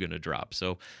next shoe going to drop?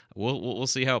 So we'll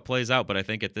see how it plays out. But I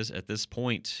think at this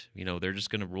point, they're just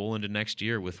going to roll into next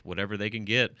year with whatever they can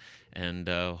get and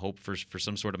hope for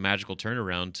some sort of magical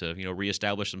turnaround to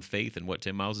reestablish some faith in what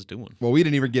Tim Miles is doing. Well, we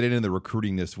didn't even get into the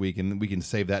recruiting this week, and we can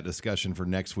save that discussion for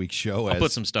next week's show. I'll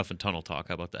put some stuff in Tunnel Talk.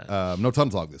 How about that? No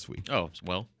Tunnel Talk this week. Oh,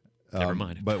 well, never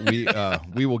mind. But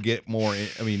we will get more.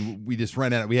 We just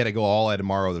ran out. We had to go all Ed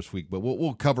Morrow this week, but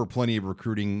we'll cover plenty of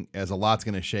recruiting as a lot's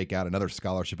going to shake out. Another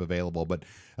scholarship available. But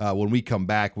when we come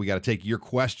back, we got to take your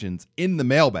questions in the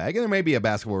mailbag, and there may be a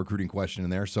basketball recruiting question in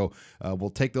there. So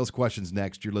we'll take those questions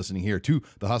next. You're listening here to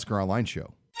the Husker Online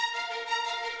Show.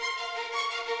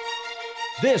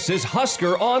 This is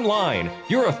Husker Online,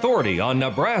 your authority on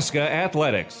Nebraska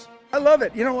athletics. I love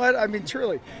it. You know what?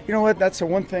 Truly. You know what? That's the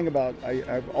one thing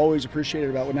I've always appreciated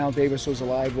about when Al Davis was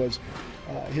alive was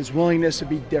his willingness to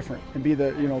be different and be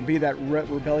that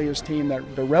rebellious team,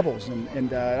 the rebels,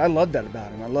 and I loved that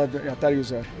about him. I thought he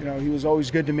was he was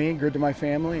always good to me, good to my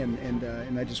family,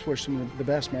 and I just wish him the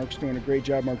best. Mark's doing a great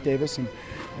job, Mark Davis, and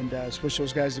just wish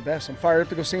those guys the best. I'm fired up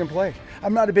to go see him play.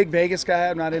 I'm not a big Vegas guy.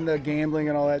 I'm not into gambling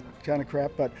and all that kind of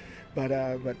crap, but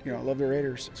I love the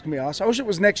Raiders. It's gonna be awesome. I wish it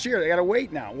was next year. They gotta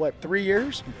wait now. What, 3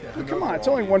 years? Come on, it's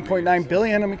only $1.9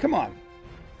 billion. Come on.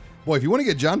 Boy, if you want to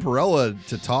get John Perella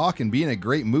to talk and be in a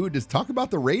great mood, just talk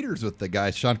about the Raiders with the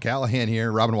guys. Sean Callahan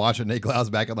here, Robin Washington, Nate Clouds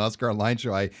back on the Husker Online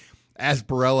Show. I asked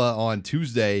Perella on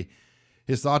Tuesday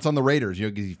his thoughts on the Raiders.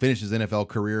 He finished his NFL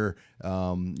career,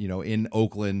 in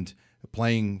Oakland,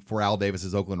 playing for Al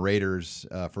Davis's Oakland Raiders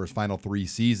for his final 3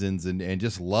 seasons, and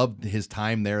just loved his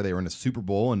time there. They were in a Super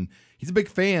Bowl, and he's a big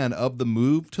fan of the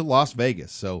move to Las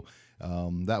Vegas. So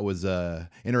that was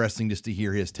interesting just to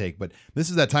hear his take. But this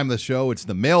is that time of the show. It's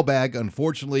the mailbag.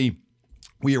 Unfortunately,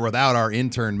 we are without our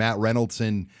intern, Matt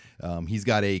Reynoldson. He's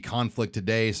got a conflict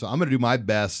today, so I'm going to do my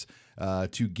best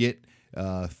to get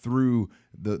through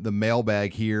the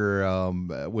mailbag here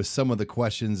with some of the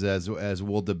questions as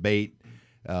we'll debate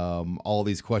all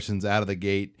these questions out of the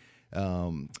gate.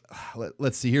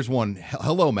 Let's see. Here's one.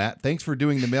 Hello, Matt. Thanks for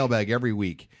doing the mailbag every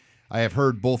week. I have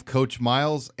heard both Coach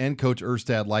Miles and Coach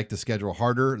Erstad like to schedule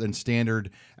harder than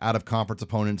standard out-of-conference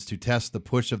opponents to test the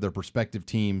push of their prospective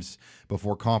teams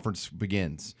before conference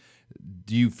begins.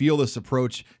 Do you feel this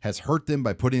approach has hurt them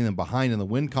by putting them behind in the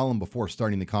win column before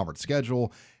starting the conference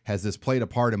schedule? Has this played a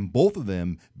part in both of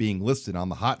them being listed on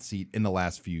the hot seat in the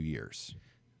last few years?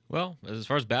 Well, as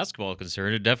far as basketball is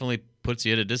concerned, it definitely puts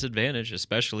you at a disadvantage,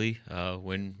 especially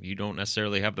when you don't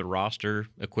necessarily have the roster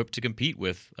equipped to compete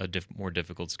with a more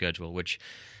difficult schedule, which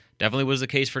definitely was the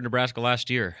case for Nebraska last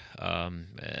year.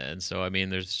 And so,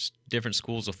 there's different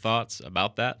schools of thoughts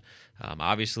about that.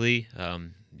 Obviously,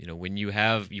 when you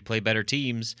play better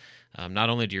teams, not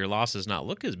only do your losses not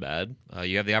look as bad,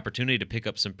 you have the opportunity to pick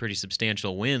up some pretty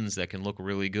substantial wins that can look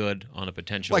really good on a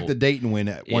potential, like the Dayton win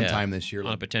at one time this year,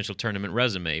 on a potential tournament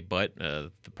resume. But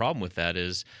the problem with that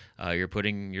is you're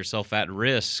putting yourself at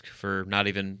risk for not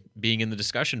even being in the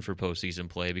discussion for postseason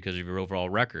play because of your overall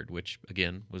record, which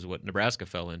again was what Nebraska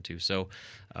fell into. So,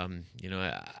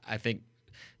 I think.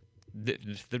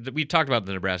 We talked about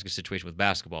the Nebraska situation with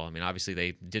basketball. I mean, obviously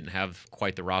they didn't have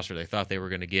quite the roster they thought they were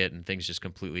going to get, and things just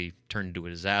completely turned into a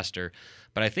disaster.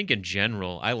 But I think in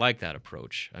general, I like that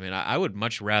approach. I mean, I would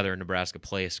much rather Nebraska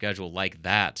play a schedule like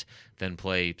that than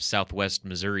play Southwest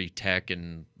Missouri Tech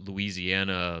and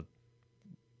Louisiana,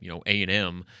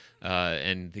 A&M,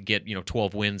 and to get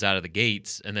 12 wins out of the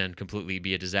gates and then completely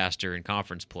be a disaster in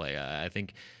conference play. I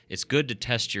think it's good to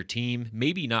test your team,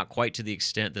 maybe not quite to the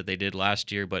extent that they did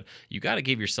last year, but you got to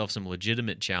give yourself some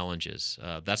legitimate challenges.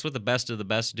 That's what the best of the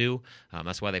best do.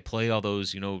 That's why they play all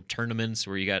those tournaments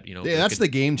where you got Yeah, that's the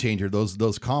game changer.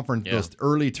 Those conference, those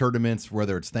early tournaments,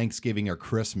 whether it's Thanksgiving or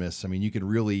Christmas. I mean, you can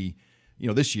really.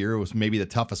 This year was maybe the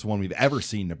toughest one we've ever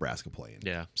seen Nebraska play in.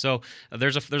 Yeah, so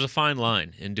there's a fine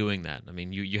line in doing that. I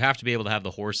mean, you have to be able to have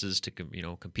the horses to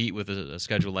compete with a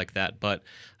schedule like that, but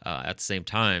at the same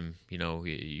time,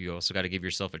 you also got to give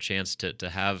yourself a chance to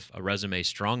have a resume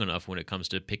strong enough when it comes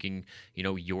to picking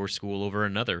your school over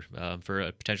another for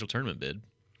a potential tournament bid.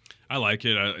 I like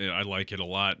it. I like it a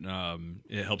lot.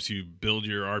 It helps you build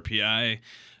your RPI.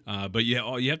 But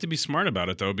you have to be smart about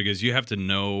it, though, because you have to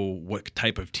know what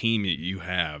type of team you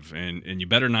have. And you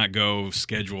better not go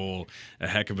schedule a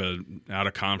heck of a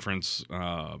out-of-conference,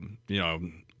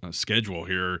 schedule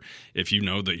here if you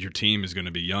know that your team is going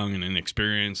to be young and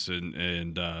inexperienced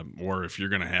and or if you're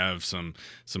going to have some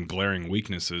glaring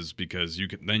weaknesses, because you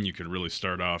could really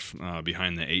start off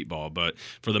behind the eight ball. But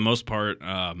for the most part,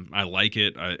 I like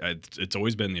it. It's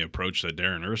always been the approach that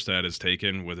Darren Erstad has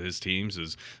taken with his teams,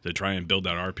 is to try and build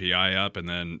that RPI up and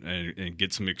then and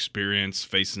get some experience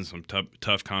facing some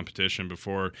tough competition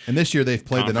before. And this year they've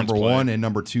played the number 1 and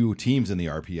number 2 teams in the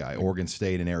RPI, Oregon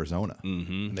State and Arizona.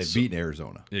 Mm-hmm. And they've beaten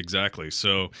Arizona. Exactly.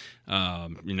 So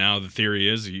now the theory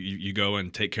is you go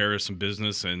and take care of some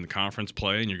business in the conference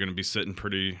play, and you're going to be sitting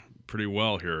pretty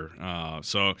well here.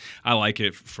 So I like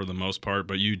it for the most part,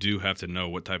 but you do have to know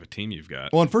what type of team you've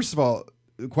got. Well, and first of all,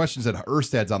 the question is that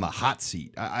Erstad's on the hot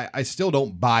seat. I still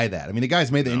don't buy that. I mean, the guy's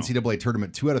made the NCAA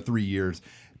tournament 2 out of 3 years.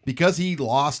 Because he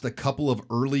lost a couple of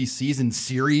early season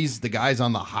series, the guy's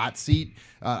on the hot seat.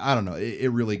 I don't know. It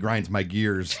really grinds my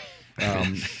gears.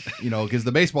 Because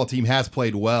the baseball team has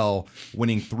played well,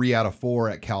 winning 3 out of 4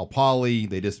 at Cal Poly.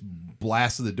 They just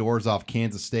blasted the doors off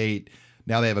Kansas State.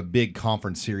 Now they have a big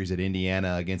conference series at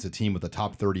Indiana against a team with a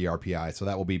top 30 RPI, so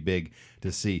that will be big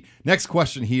to see. Next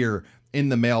question here in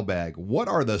the mailbag. What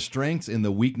are the strengths and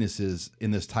the weaknesses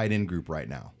in this tight end group right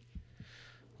now?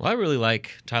 Well, I really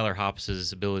like Tyler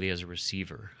Hoppus's ability as a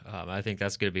receiver. I think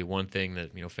that's going to be one thing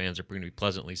that fans are going to be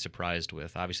pleasantly surprised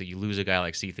with. Obviously, you lose a guy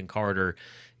like Ethan Carter,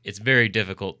 it's very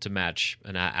difficult to match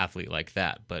an athlete like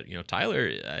that. But Tyler,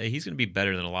 he's going to be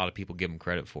better than a lot of people give him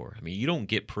credit for. I mean, you don't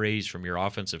get praise from your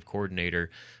offensive coordinator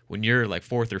when you're like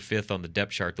 4th or 5th on the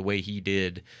depth chart the way he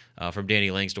did from Danny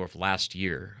Langsdorff last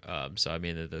year. So I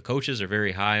mean, the coaches are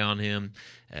very high on him,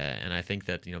 and I think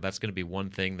that that's going to be one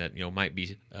thing that might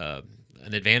be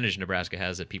an advantage Nebraska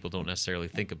has that people don't necessarily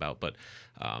think about. But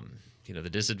the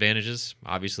disadvantages,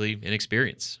 obviously,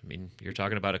 inexperience. I mean, you're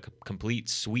talking about a complete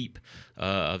sweep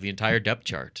of the entire depth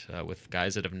chart with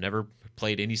guys that have never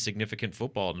played any significant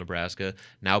football in Nebraska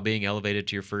now being elevated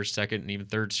to your 1st, 2nd, and even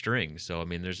 3rd string. So, I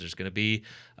mean, there's going to be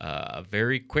a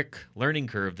very quick learning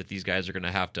curve that these guys are going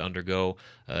to have to undergo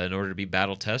in order to be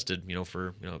battle tested,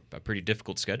 for a pretty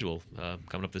difficult schedule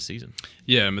coming up this season.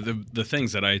 Yeah, I mean, the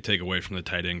things that I take away from the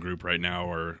tight end group right now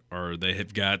are they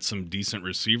have got some decent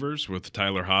receivers with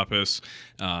Tyler Hoppus,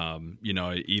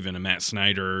 even a Matt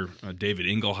Snyder, David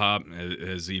Engelhop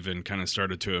has even kind of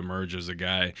started to emerge as a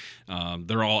guy.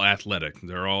 They're all athletic.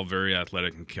 They're all very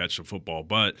athletic and catch the football,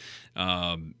 but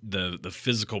the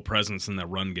physical presence in the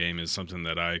run game is something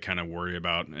that I kind of worry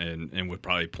about and would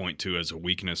probably point to as a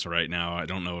weakness right now. I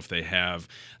don't know if they have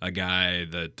a guy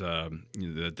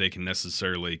that they can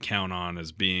necessarily count on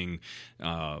as being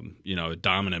a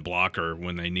dominant blocker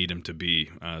when they need him to be,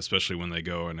 especially when they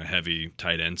go in a heavy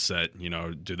tight end set.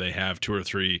 Do they have 2 or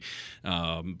 3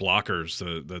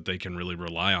 blockers that they can really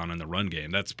rely on in the run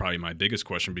game? That's probably my biggest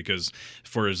question, because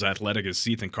for as athletic athletic as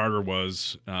Ethan Carter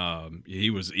was, he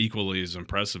was equally as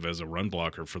impressive as a run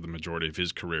blocker for the majority of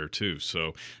his career too.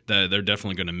 So they're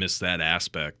definitely going to miss that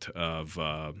aspect of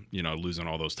losing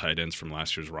all those tight ends from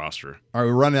last year's roster. All right,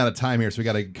 we're running out of time here, so we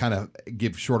got to kind of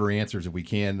give shorter answers if we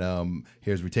can.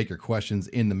 Here as we take your questions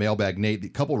in the mailbag. Nate, a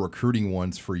couple of recruiting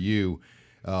ones for you.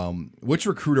 Which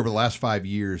recruit over the last 5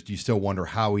 years do you still wonder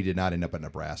how he did not end up at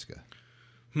Nebraska?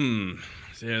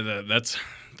 Yeah, that's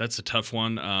a tough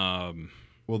one.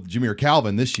 Well, Jameer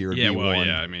Calvin this year would be one.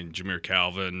 Yeah, I mean, Jameer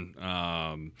Calvin,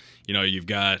 you've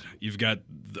got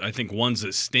I think ones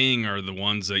that sting are the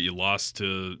ones that you lost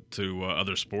to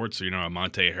other sports,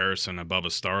 Monte Harrison and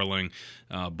Bubba Starling.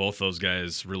 Both those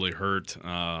guys really hurt,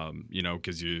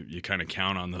 because you kind of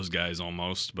count on those guys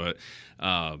almost, but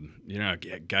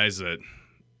guys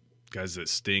that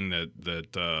sting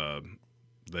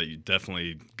that you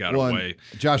definitely got away.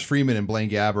 Josh Freeman and Blaine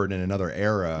Gabbert in another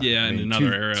era. Yeah, in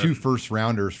another era. 2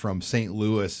 first-rounders from St.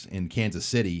 Louis and Kansas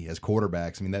City as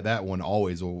quarterbacks. I mean, that one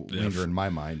always will linger in my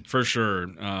mind. For sure.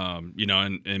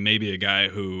 And maybe a guy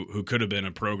who could have been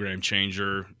a program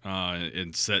changer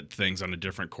and set things on a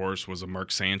different course was a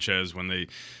Mark Sanchez when they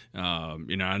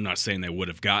I'm not saying they would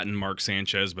have gotten Mark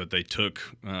Sanchez, but they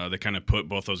kind of put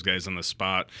both those guys on the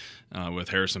spot with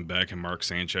Harrison Beck and Mark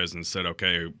Sanchez and said,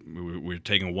 okay, we're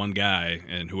taking one guy,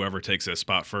 and whoever takes that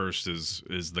spot first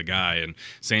is the guy. And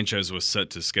Sanchez was set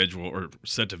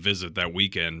to visit that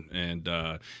weekend,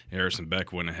 and Harrison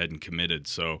Beck went ahead and committed.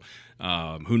 So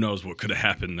who knows what could have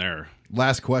happened there.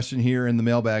 Last question here in the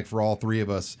mailbag for all three of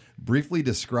us. Briefly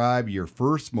describe your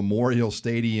first Memorial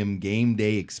Stadium game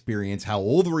day experience. How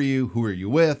old were you? Who were you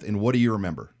with? And what do you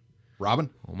remember? Robin?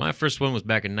 Well, my first one was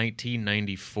back in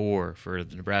 1994 for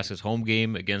the Nebraska's home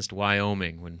game against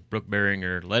Wyoming when Brooke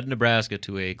Behringer led Nebraska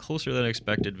to a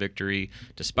closer-than-expected victory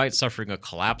despite suffering a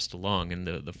collapsed lung. And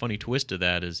the funny twist to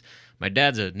that is my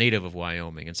dad's a native of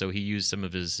Wyoming, and so he used some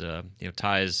of his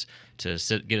ties to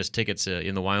get us tickets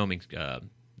in the Wyoming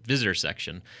visitor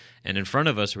section. And in front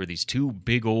of us were these 2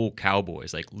 big old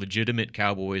cowboys, like legitimate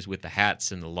cowboys with the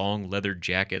hats and the long leather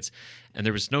jackets. And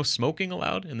there was no smoking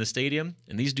allowed in the stadium.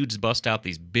 And these dudes bust out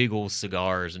these big old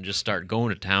cigars and just start going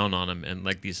to town on them. And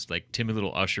like timid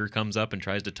little usher comes up and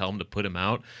tries to tell them to put him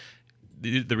out.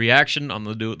 The reaction on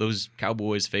those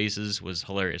cowboys' faces was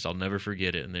hilarious. I'll never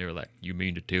forget it. And they were like, "You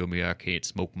mean to tell me I can't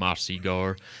smoke my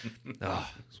cigar?"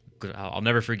 I'll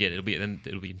never forget it.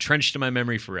 It'll be entrenched in my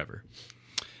memory forever.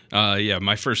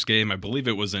 My first game, I believe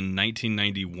it was in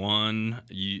 1991,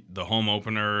 the home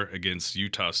opener against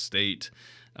Utah State.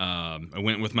 I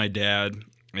went with my dad,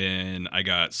 and I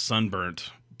got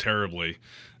sunburnt terribly.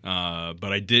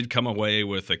 But I did come away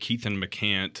with a Keithan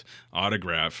McCant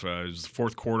autograph. It was the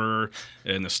fourth quarter,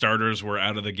 and the starters were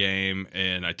out of the game,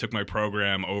 and I took my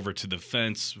program over to the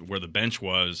fence where the bench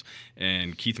was,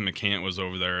 and Keithan McCant was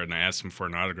over there, and I asked him for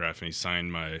an autograph, and he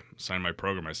signed my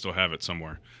program. I still have it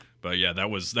somewhere. But yeah, that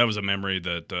was a memory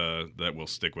that will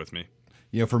stick with me.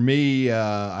 For me,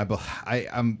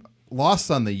 I'm lost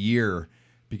on the year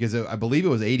because I believe it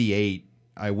was '88.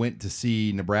 I went to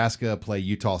see Nebraska play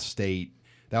Utah State.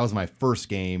 That was my first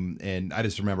game, and I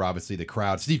just remember obviously the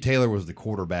crowd. Steve Taylor was the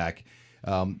quarterback,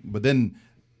 but then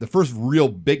the first real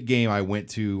big game I went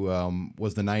to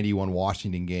was the '91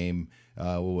 Washington game.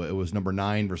 It was number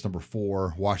 9 versus number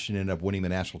 4. Washington ended up winning the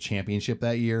national championship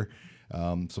that year.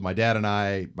 So my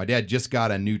dad just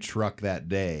got a new truck that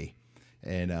day,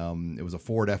 and it was a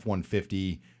Ford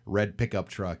F-150 red pickup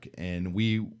truck, and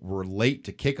we were late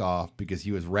to kickoff because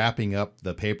he was wrapping up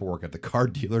the paperwork at the car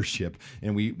dealership,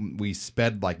 and we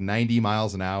sped like 90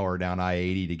 miles an hour down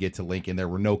I-80 to get to Lincoln. There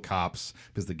were no cops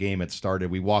because the game had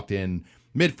started. We walked in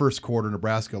mid-first quarter,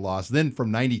 Nebraska lost. Then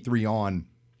from 93 on,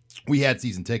 we had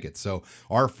season tickets. So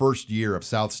our first year of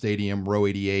South Stadium, row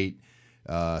 88,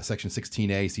 section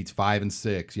 16A, seats 5 and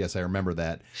 6. Yes, I remember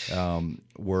that.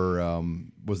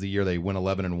 Was the year they went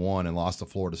 11-1 and lost to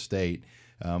Florida State.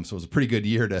 So it was a pretty good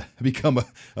year to become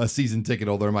a season ticket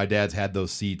holder. My dad's had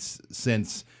those seats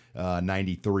since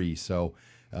 93. So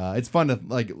it's fun to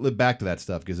live back to that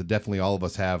stuff because definitely all of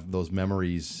us have those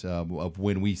memories of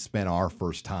when we spent our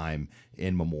first time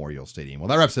in Memorial Stadium. Well,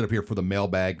 that wraps it up here for the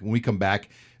mailbag. When we come back,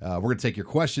 we're going to take your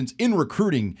questions in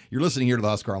recruiting. You're listening here to the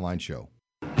Husker Online Show.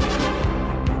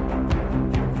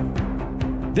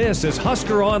 This is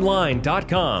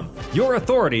HuskerOnline.com, your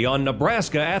authority on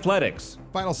Nebraska athletics.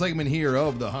 Final segment here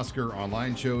of the Husker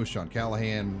Online Show. Sean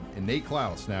Callahan and Nate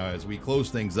Klaus. Now, as we close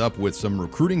things up with some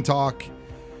recruiting talk,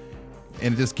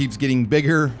 and it just keeps getting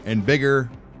bigger and bigger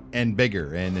and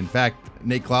bigger. And in fact,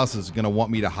 Nate Klaus is going to want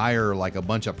me to hire like a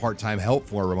bunch of part-time help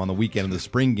for him on the weekend of the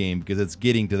spring game because it's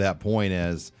getting to that point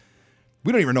as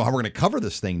We don't even know how we're going to cover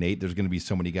this thing, Nate. There's going to be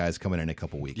so many guys coming in a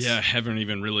couple weeks. Yeah, I haven't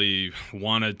even really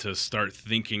wanted to start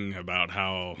thinking about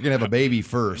how... You're going to have a baby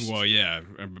first. Well, yeah.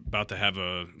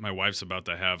 My wife's about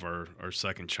to have our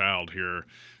second child here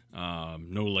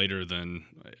no later than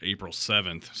April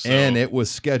 7th. So and it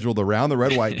was scheduled around the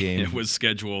red-white game. It was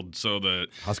scheduled so that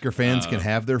Husker fans can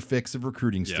have their fix of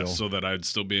recruiting still. Yeah, so that I'd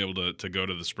still be able to go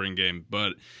to the spring game.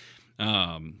 But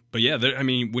yeah, I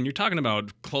mean, when you're talking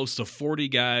about close to 40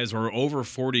 guys or over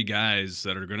 40 guys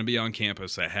that are going to be on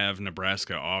campus that have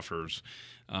Nebraska offers,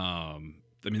 I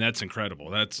mean, that's incredible.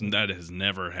 That has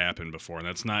never happened before, and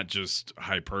that's not just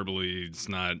hyperbole. It's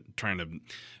not trying to,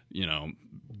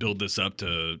 build this up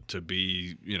to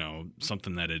be,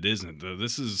 something that it isn't.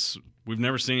 We've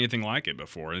never seen anything like it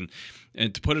before, and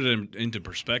to put it into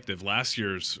perspective, last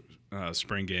year's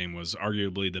spring game was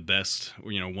arguably the best,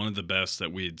 one of the best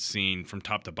that we had seen from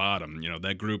top to bottom.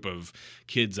 That group of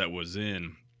kids that was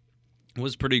in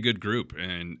was a pretty good group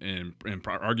and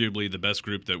arguably the best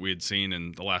group that we had seen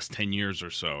in the last 10 years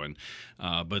or so. And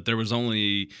but there was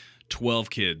only 12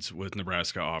 kids with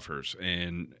Nebraska offers,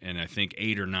 and I think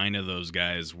 8 or 9 of those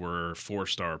guys were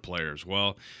 4-star players.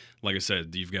 Well, like I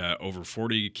said, you've got over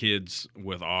 40 kids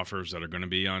with offers that are going to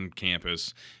be on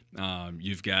campus.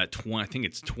 You've got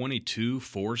 22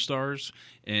 4-stars,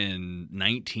 and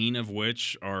 19 of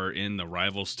which are in the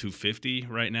Rivals 250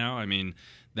 right now. I mean,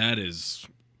 that's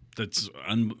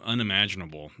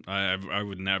unimaginable.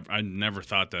 I never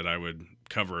thought that I would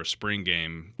cover a spring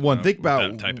game. Think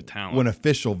about that type of talent. When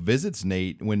official visits,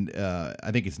 Nate. When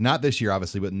I think it's not this year,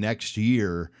 obviously, but next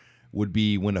year would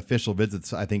be when official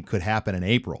visits. I think could happen in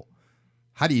April.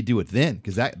 How do you do it then?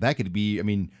 Because that could be. I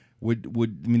mean,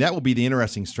 that will be the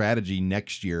interesting strategy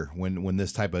next year when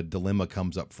this type of dilemma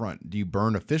comes up front. Do you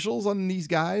burn officials on these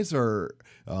guys, or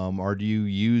do you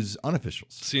use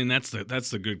unofficials? See, and that's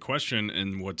the good question.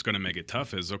 And what's going to make it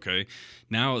tough is, okay,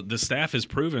 now the staff has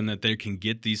proven that they can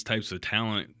get these types of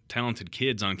talented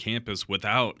kids on campus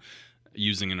without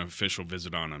using an official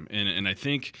visit on them. And I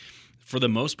think, for the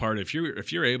most part, if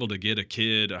you're able to get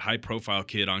a high-profile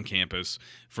kid on campus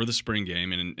for the spring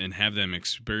game and have them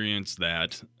experience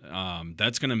that,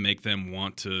 that's going to make them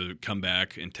want to come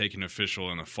back and take an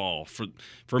official in the fall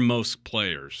for most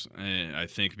players. I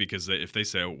think, because if they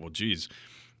say, oh, well, geez,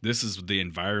 this is the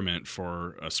environment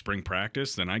for a spring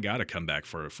practice, then I got to come back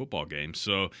for a football game.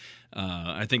 So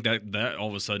I think that all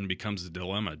of a sudden becomes a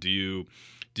dilemma. Do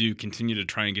you continue to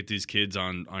try and get these kids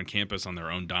on campus on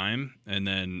their own dime, and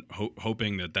then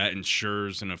hoping that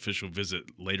ensures an official visit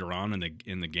later on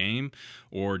in the game,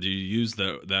 or do you use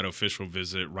that official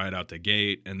visit right out the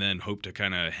gate and then hope to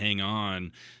kind of hang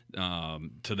on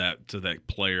to that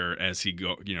player as he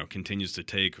continues to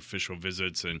take official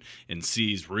visits and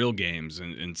sees real games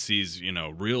and sees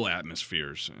real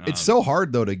atmospheres? It's so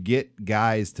hard though to get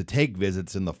guys to take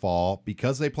visits in the fall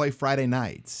because they play Friday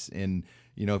nights, and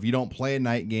if you don't play a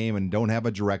night game and don't have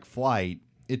a direct flight,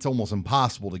 it's almost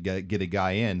impossible to get a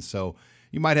guy in. So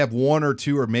you might have 1 or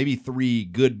 2 or maybe 3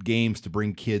 good games to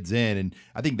bring kids in, and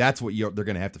I think that's what they're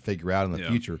going to have to figure out in the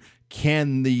future.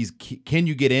 Can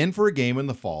you get in for a game in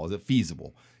the fall? Is it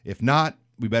feasible? If not,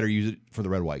 we better use it for the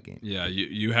red-white game. Yeah,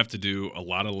 you have to do a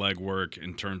lot of legwork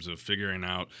in terms of figuring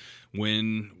out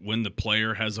when the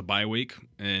player has a bye week,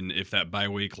 and if that bye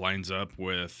week lines up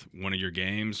with one of your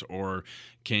games, or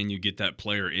can you get that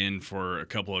player in for a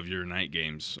couple of your night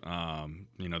games,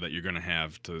 that you're going to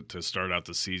have to start out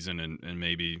the season, and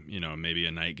maybe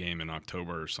a night game in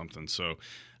October or something. So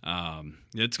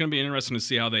it's going to be interesting to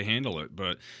see how they handle it.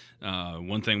 But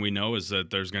one thing we know is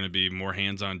that there's going to be more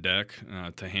hands on deck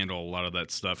to handle a lot of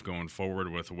that stuff going forward,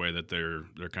 with the way that they're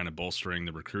kind of bolstering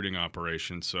the recruiting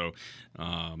operation. So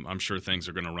I'm sure things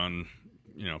are going to run,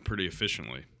 pretty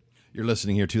efficiently. You're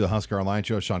listening here to the Husker Online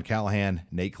Show. Sean Callahan,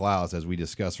 Nate Clouse, as we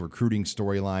discuss recruiting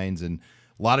storylines and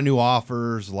a lot of new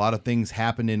offers, a lot of things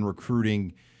happen in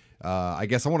recruiting. I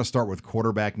guess I want to start with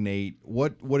quarterback, Nate.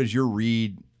 What is your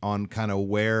read on kind of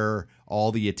where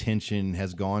all the attention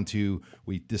has gone to?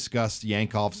 We discussed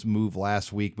Yankoff's move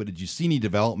last week, but did you see any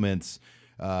developments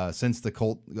since the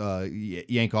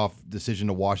Yankoff decision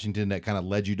to Washington that kind of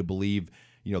led you to believe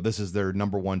this is their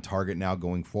number one target now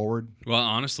going forward? Well,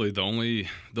 honestly, the only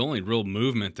real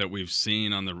movement that we've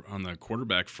seen on the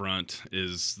quarterback front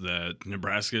is that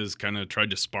Nebraska has kind of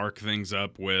tried to spark things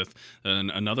up with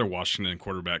another Washington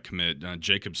quarterback commit,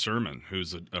 Jacob Sermon,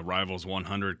 who's a Rivals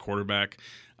 100 quarterback.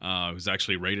 who's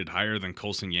actually rated higher than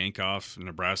Colson Yankoff.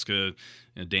 Nebraska,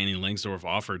 Danny Langsdorf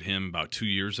offered him about 2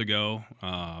 years ago.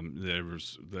 I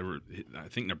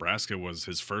think Nebraska was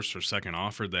his first or second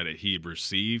offer that he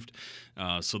received.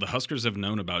 So the Huskers have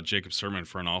known about Jacob Sirmon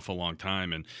for an awful long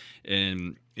time,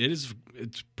 and it's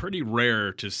pretty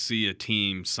rare to see a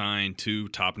team sign 2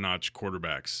 top-notch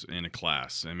quarterbacks in a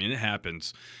class. I mean, it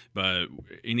happens, but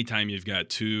anytime you've got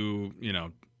 2,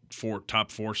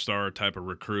 top 4-star type of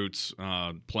recruits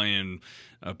playing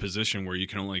a position where you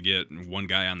can only get one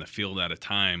guy on the field at a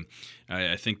time,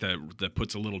 I think that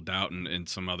puts a little doubt in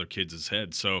some other kids'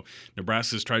 heads. So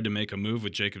Nebraska's tried to make a move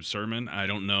with Jacob Sirmon. I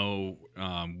don't know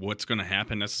what's going to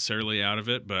happen necessarily out of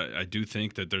it, but I do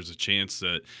think that there's a chance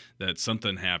that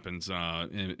something happens,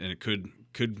 and it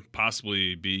could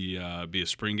possibly be a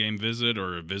spring game visit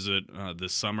or a visit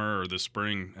this summer or this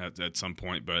spring at some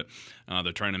point. But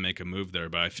they're trying to make a move there.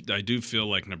 But I do feel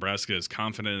like Nebraska is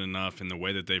confident enough in the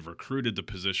way that they've recruited the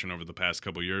position over the past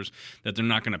couple of years that they're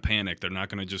not going to panic. They're not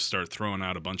going to just start throwing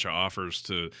out a bunch of offers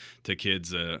to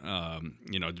kids,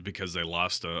 because they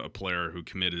lost a player who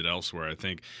committed elsewhere. I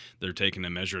think they're taking a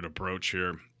measured approach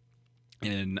here.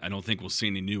 And I don't think we'll see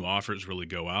any new offers really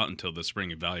go out until the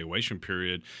spring evaluation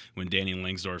period, when Danny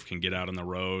Langsdorf can get out on the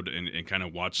road and kind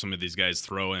of watch some of these guys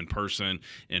throw in person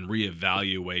and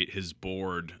reevaluate his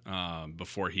board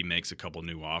before he makes a couple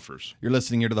new offers. You're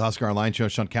listening here to the Husker Online Show.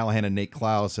 Sean Callahan and Nate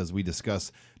Klaus as we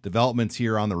discuss developments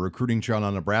here on the recruiting trail.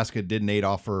 Now, Nebraska did, Nate,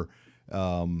 offer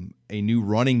a new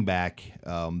running back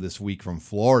this week from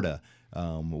Florida.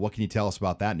 What can you tell us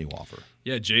about that new offer?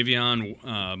 Yeah,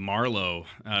 Javion Marlowe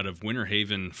out of Winter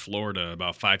Haven, Florida,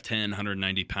 about 5'10",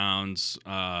 190 pounds.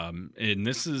 And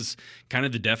this is kind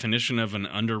of the definition of an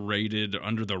underrated,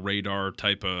 under-the-radar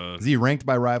type of... Is he ranked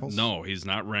by Rivals? No, he's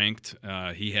not ranked.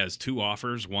 He has 2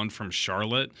 offers, one from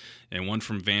Charlotte and one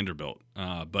from Vanderbilt.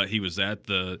 But he was at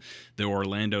the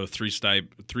Orlando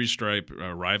three-stripe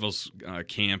Rivals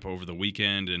camp over the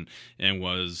weekend and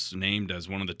was named as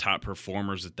one of the top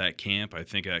performers at that camp. I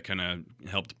think that kind of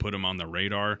helped put him on the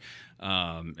radar.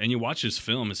 And you watch his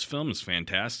film. His film is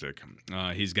fantastic.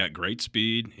 He's got great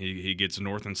speed. He gets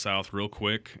north and south real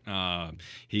quick.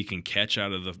 He can catch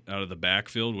out of the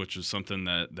backfield, which is something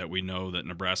that we know that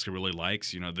Nebraska really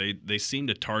likes. They seem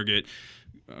to target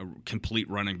complete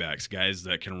running backs, guys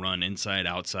that can run inside,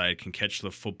 outside, can catch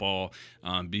the football,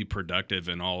 be productive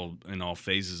in all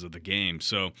phases of the game.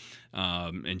 So,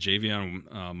 and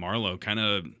Javion Marlowe kind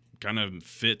of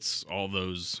fits all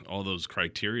those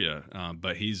criteria,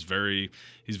 but he's very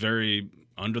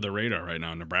under the radar right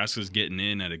now. Nebraska's getting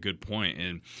in at a good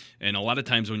point, and a lot of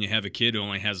times when you have a kid who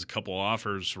only has a couple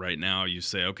offers right now, you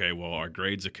say, okay, well, our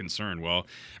grade's a concern. Well,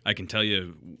 I can tell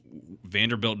you,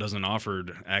 Vanderbilt doesn't offer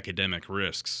academic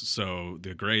risks, so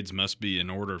the grades must be in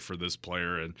order for this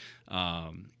player,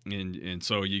 and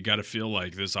so you got to feel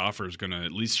like this offer is going to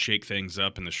at least shake things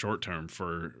up in the short term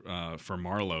for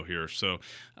Marlowe here. So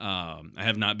I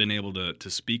have not been able to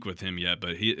speak with him yet,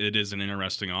 but it is an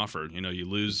interesting offer. You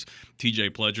lose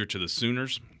TJ Pledger to the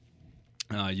Sooners.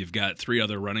 You've got 3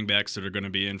 other running backs that are going to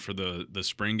be in for the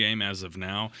spring game as of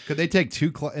now. Could they take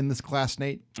 2 in this class,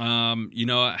 Nate?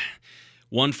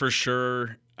 One for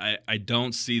sure. I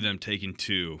don't see them taking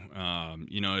 2.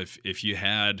 If you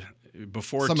had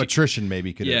before some attrition,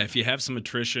 maybe could. Yeah, if you have some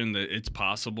attrition, it's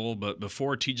possible. But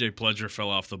before TJ Pledger fell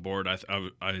off the board, I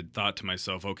thought to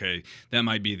myself, okay, that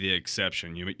might be the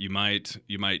exception. You might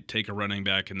take a running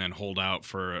back and then hold out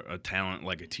for a talent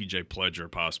like a TJ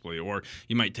Pledger possibly, or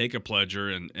you might take a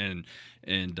Pledger and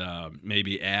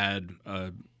maybe add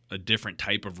a different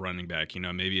type of running back,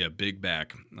 maybe a big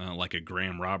back like a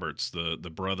Graham Roberts, the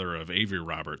brother of Avery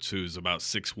Roberts, who's about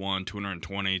 6'1",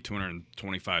 220,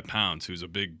 225 pounds, who's a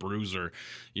big bruiser,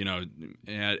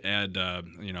 add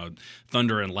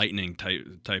thunder and lightning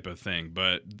type of thing.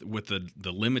 But with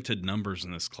the limited numbers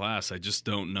in this class, I just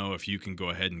don't know if you can go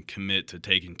ahead and commit to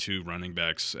taking 2 running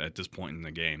backs at this point in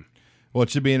the game. Well, it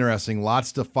should be interesting.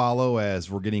 Lots to follow as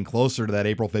we're getting closer to that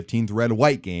April 15th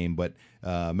red-white game, but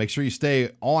make sure you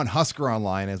stay on Husker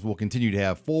Online as we'll continue to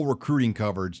have full recruiting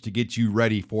coverage to get you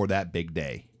ready for that big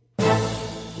day.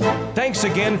 Thanks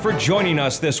again for joining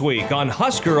us this week on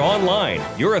Husker Online,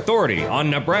 your authority on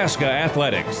Nebraska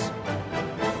athletics.